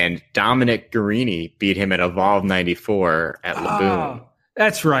 and Dominic Guarini beat him at Evolve 94 at Laboon.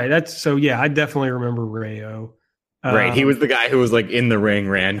 That's right. I definitely remember Rayo. Right. He was the guy who was like in the ring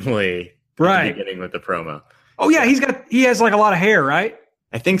randomly at the beginning with the promo. Oh yeah, he has like a lot of hair, right?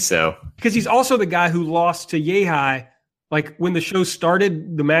 I think so. Because he's also the guy who lost to Yehai. Like when the show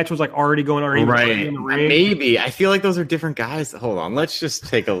started, the match was like already going on. Right. In the ring. Maybe. I feel like those are different guys. Hold on. Let's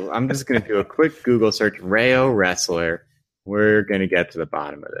just I'm just going to do a quick Google search. Rayo wrestler. We're going to get to the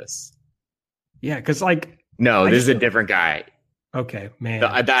bottom of this. Yeah. Because No, this is a different guy. Okay, man.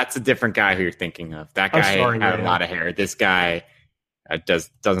 That's a different guy who you're thinking of. That guy had a lot of hair. This guy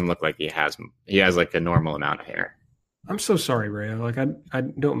doesn't look like he has like a normal amount of hair. I'm so sorry, Rayo. Like I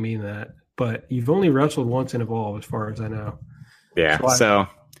don't mean that. But you've only wrestled once in Evolve, as far as I know. Yeah. So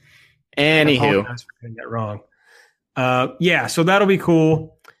anywho, I for getting that wrong. So that'll be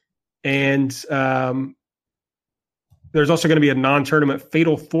cool. And there's also going to be a non-tournament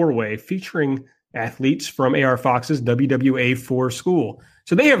Fatal 4-Way featuring athletes from AR Fox's WWA4 school.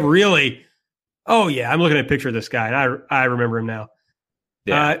 So they have really. Oh yeah, I'm looking at a picture of this guy, and I remember him now.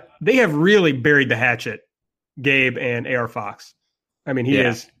 Yeah. They have really buried the hatchet, Gabe and AR Fox. I mean, he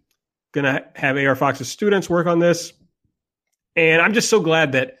is going to have AR Fox's students work on this. And I'm just so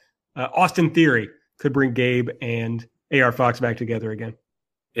glad that Austin Theory could bring Gabe and AR Fox back together again.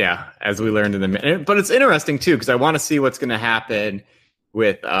 Yeah, as we learned in the minute. But it's interesting, too, because I want to see what's going to happen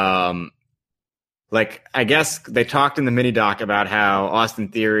with, I guess they talked in the mini doc about how Austin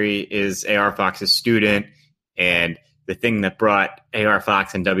Theory is AR Fox's student. And the thing that brought AR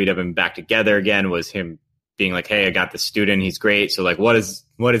Fox and WW back together again was him being like, hey, I got the student. He's great. So, like, what does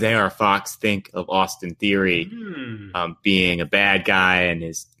AR Fox think of Austin Theory being a bad guy and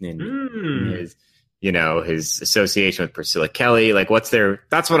his association with Priscilla Kelly? Like,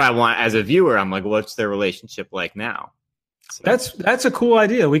 that's what I want as a viewer. I'm like, what's their relationship like now? So. That's a cool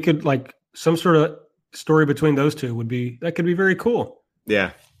idea. We could some sort of story between those two could be very cool.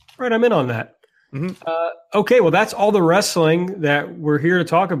 Yeah. All right. I'm in on that. Mm-hmm. Okay. Well, that's all the wrestling that we're here to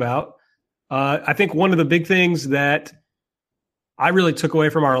talk about. I think one of the big things that I really took away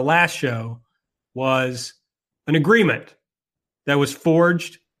from our last show was an agreement that was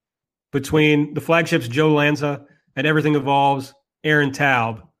forged between the flagships Joe Lanza and Everything Evolves, Aaron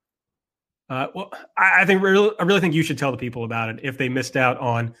Taub. I really think you should tell the people about it if they missed out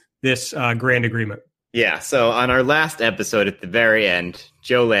on this grand agreement. Yeah. So on our last episode at the very end,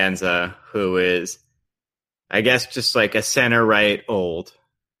 Joe Lanza, who is, I guess, just like a center right old.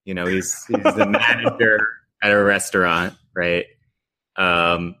 He's the manager at a restaurant, right?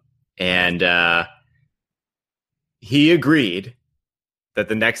 And he agreed that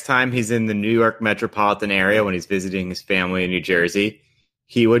the next time he's in the New York metropolitan area when he's visiting his family in New Jersey,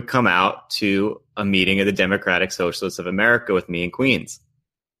 he would come out to a meeting of the Democratic Socialists of America with me in Queens.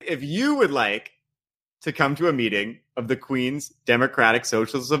 If you would like to come to a meeting of the Queens Democratic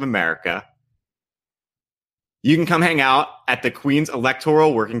Socialists of America, you can come hang out at the Queens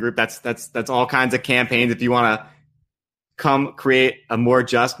Electoral Working Group. That's all kinds of campaigns. If you want to come create a more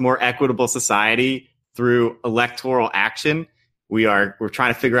just, more equitable society through electoral action, we're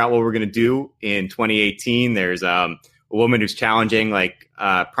trying to figure out what we're going to do in 2018. There's a woman who's challenging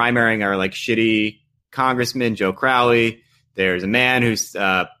primarying our shitty congressman Joe Crowley. There's a man who's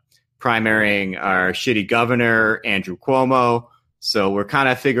primarying our shitty governor Andrew Cuomo. So we're kind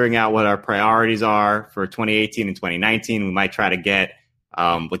of figuring out what our priorities are for 2018 and 2019. We might try to get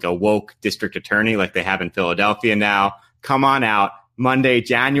a woke district attorney like they have in Philadelphia now. Come on out Monday,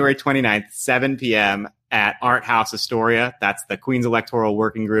 January 29th, 7 p.m. at Art House Astoria. That's the Queens Electoral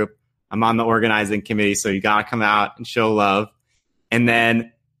Working Group. I'm on the organizing committee, so you got to come out and show love. And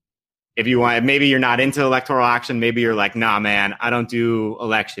then if you want, maybe you're not into electoral action. Maybe you're like, nah, man, I don't do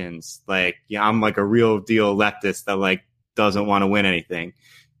elections. I'm a real deal leftist that doesn't want to win anything.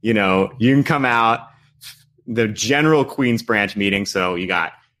 you can come out the general Queens Branch meeting. So you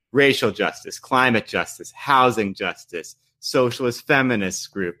got racial justice, climate justice, housing justice, socialist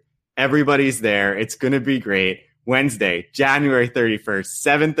feminist group. Everybody's there. It's going to be great. Wednesday, January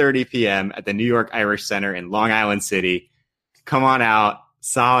 31st, 7:30 p.m. at the New York Irish Center in Long Island City. Come on out.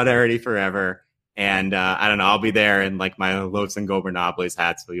 Solidarity forever. And I don't know, I'll be there in like my Loaves and Gobernables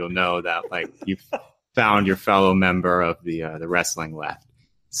hat, so you'll know that like you've found your fellow member of the wrestling left.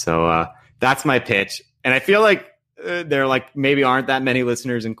 So that's my pitch. And I feel like there like maybe aren't that many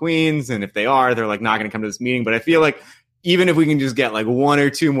listeners in Queens, and if they are, they're like not going to come to this meeting. But I feel like even if we can just get like one or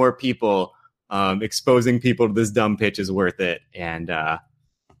two more people exposing people to this dumb pitch is worth it. And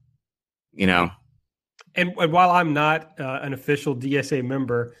And while I'm not an official DSA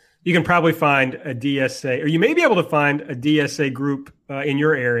member, you can probably find a DSA, or you may be able to find a DSA group in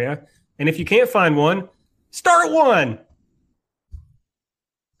your area. And if you can't find one, start one.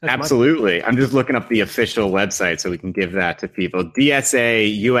 That's absolutely. I'm just looking up the official website so we can give that to people.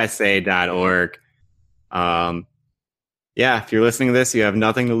 DSAUSA.org. Yeah, if you're listening to this, you have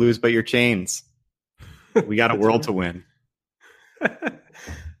nothing to lose but your chains. We got a world to win.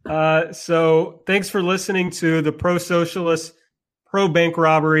 So thanks for listening to the pro-socialist, pro-bank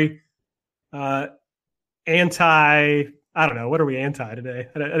robbery, I don't know. What are we anti today?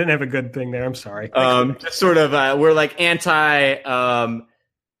 I didn't have a good thing there. I'm sorry. Just sort of, we're like anti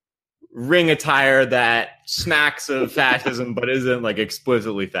ring attire that smacks of fascism, but isn't like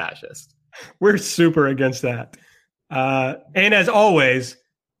explicitly fascist. We're super against that. And as always,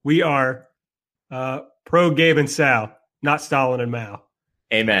 we are pro Gabe and Sal, not Stalin and Mao.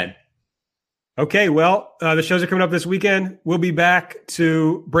 Amen. Okay, well, the shows are coming up this weekend. We'll be back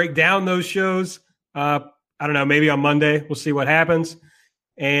to break down those shows. I don't know, maybe on Monday. We'll see what happens.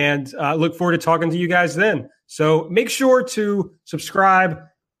 And look forward to talking to you guys then. So make sure to subscribe.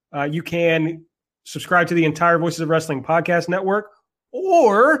 You can subscribe to the entire Voices of Wrestling podcast network,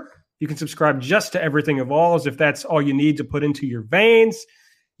 or you can subscribe just to Everything Evolves if that's all you need to put into your veins.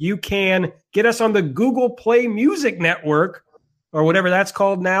 You can get us on the Google Play Music Network, or whatever that's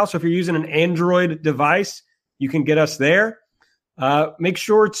called now. So if you're using an Android device, you can get us there. Make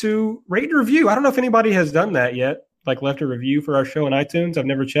sure to rate and review. I don't know if anybody has done that yet, like left a review for our show on iTunes. I've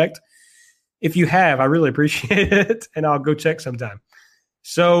never checked. If you have, I really appreciate it, and I'll go check sometime.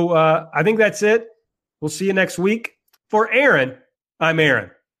 So I think that's it. We'll see you next week. For Aaron, I'm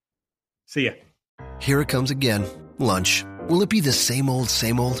Aaron. See ya. Here it comes again. Lunch. Will it be the same old,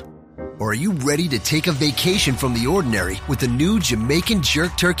 same old? Or are you ready to take a vacation from the ordinary with the new Jamaican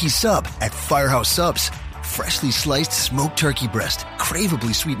Jerk Turkey Sub at Firehouse Subs? Freshly sliced smoked turkey breast,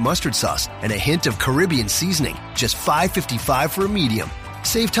 craveably sweet mustard sauce, and a hint of Caribbean seasoning. Just $5.55 for a medium.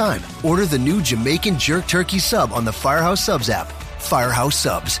 Save time. Order the new Jamaican Jerk Turkey Sub on the Firehouse Subs app. Firehouse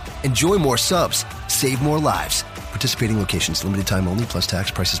Subs. Enjoy more subs. Save more lives. Participating locations. Limited time only, plus tax.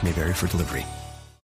 Prices may vary for delivery.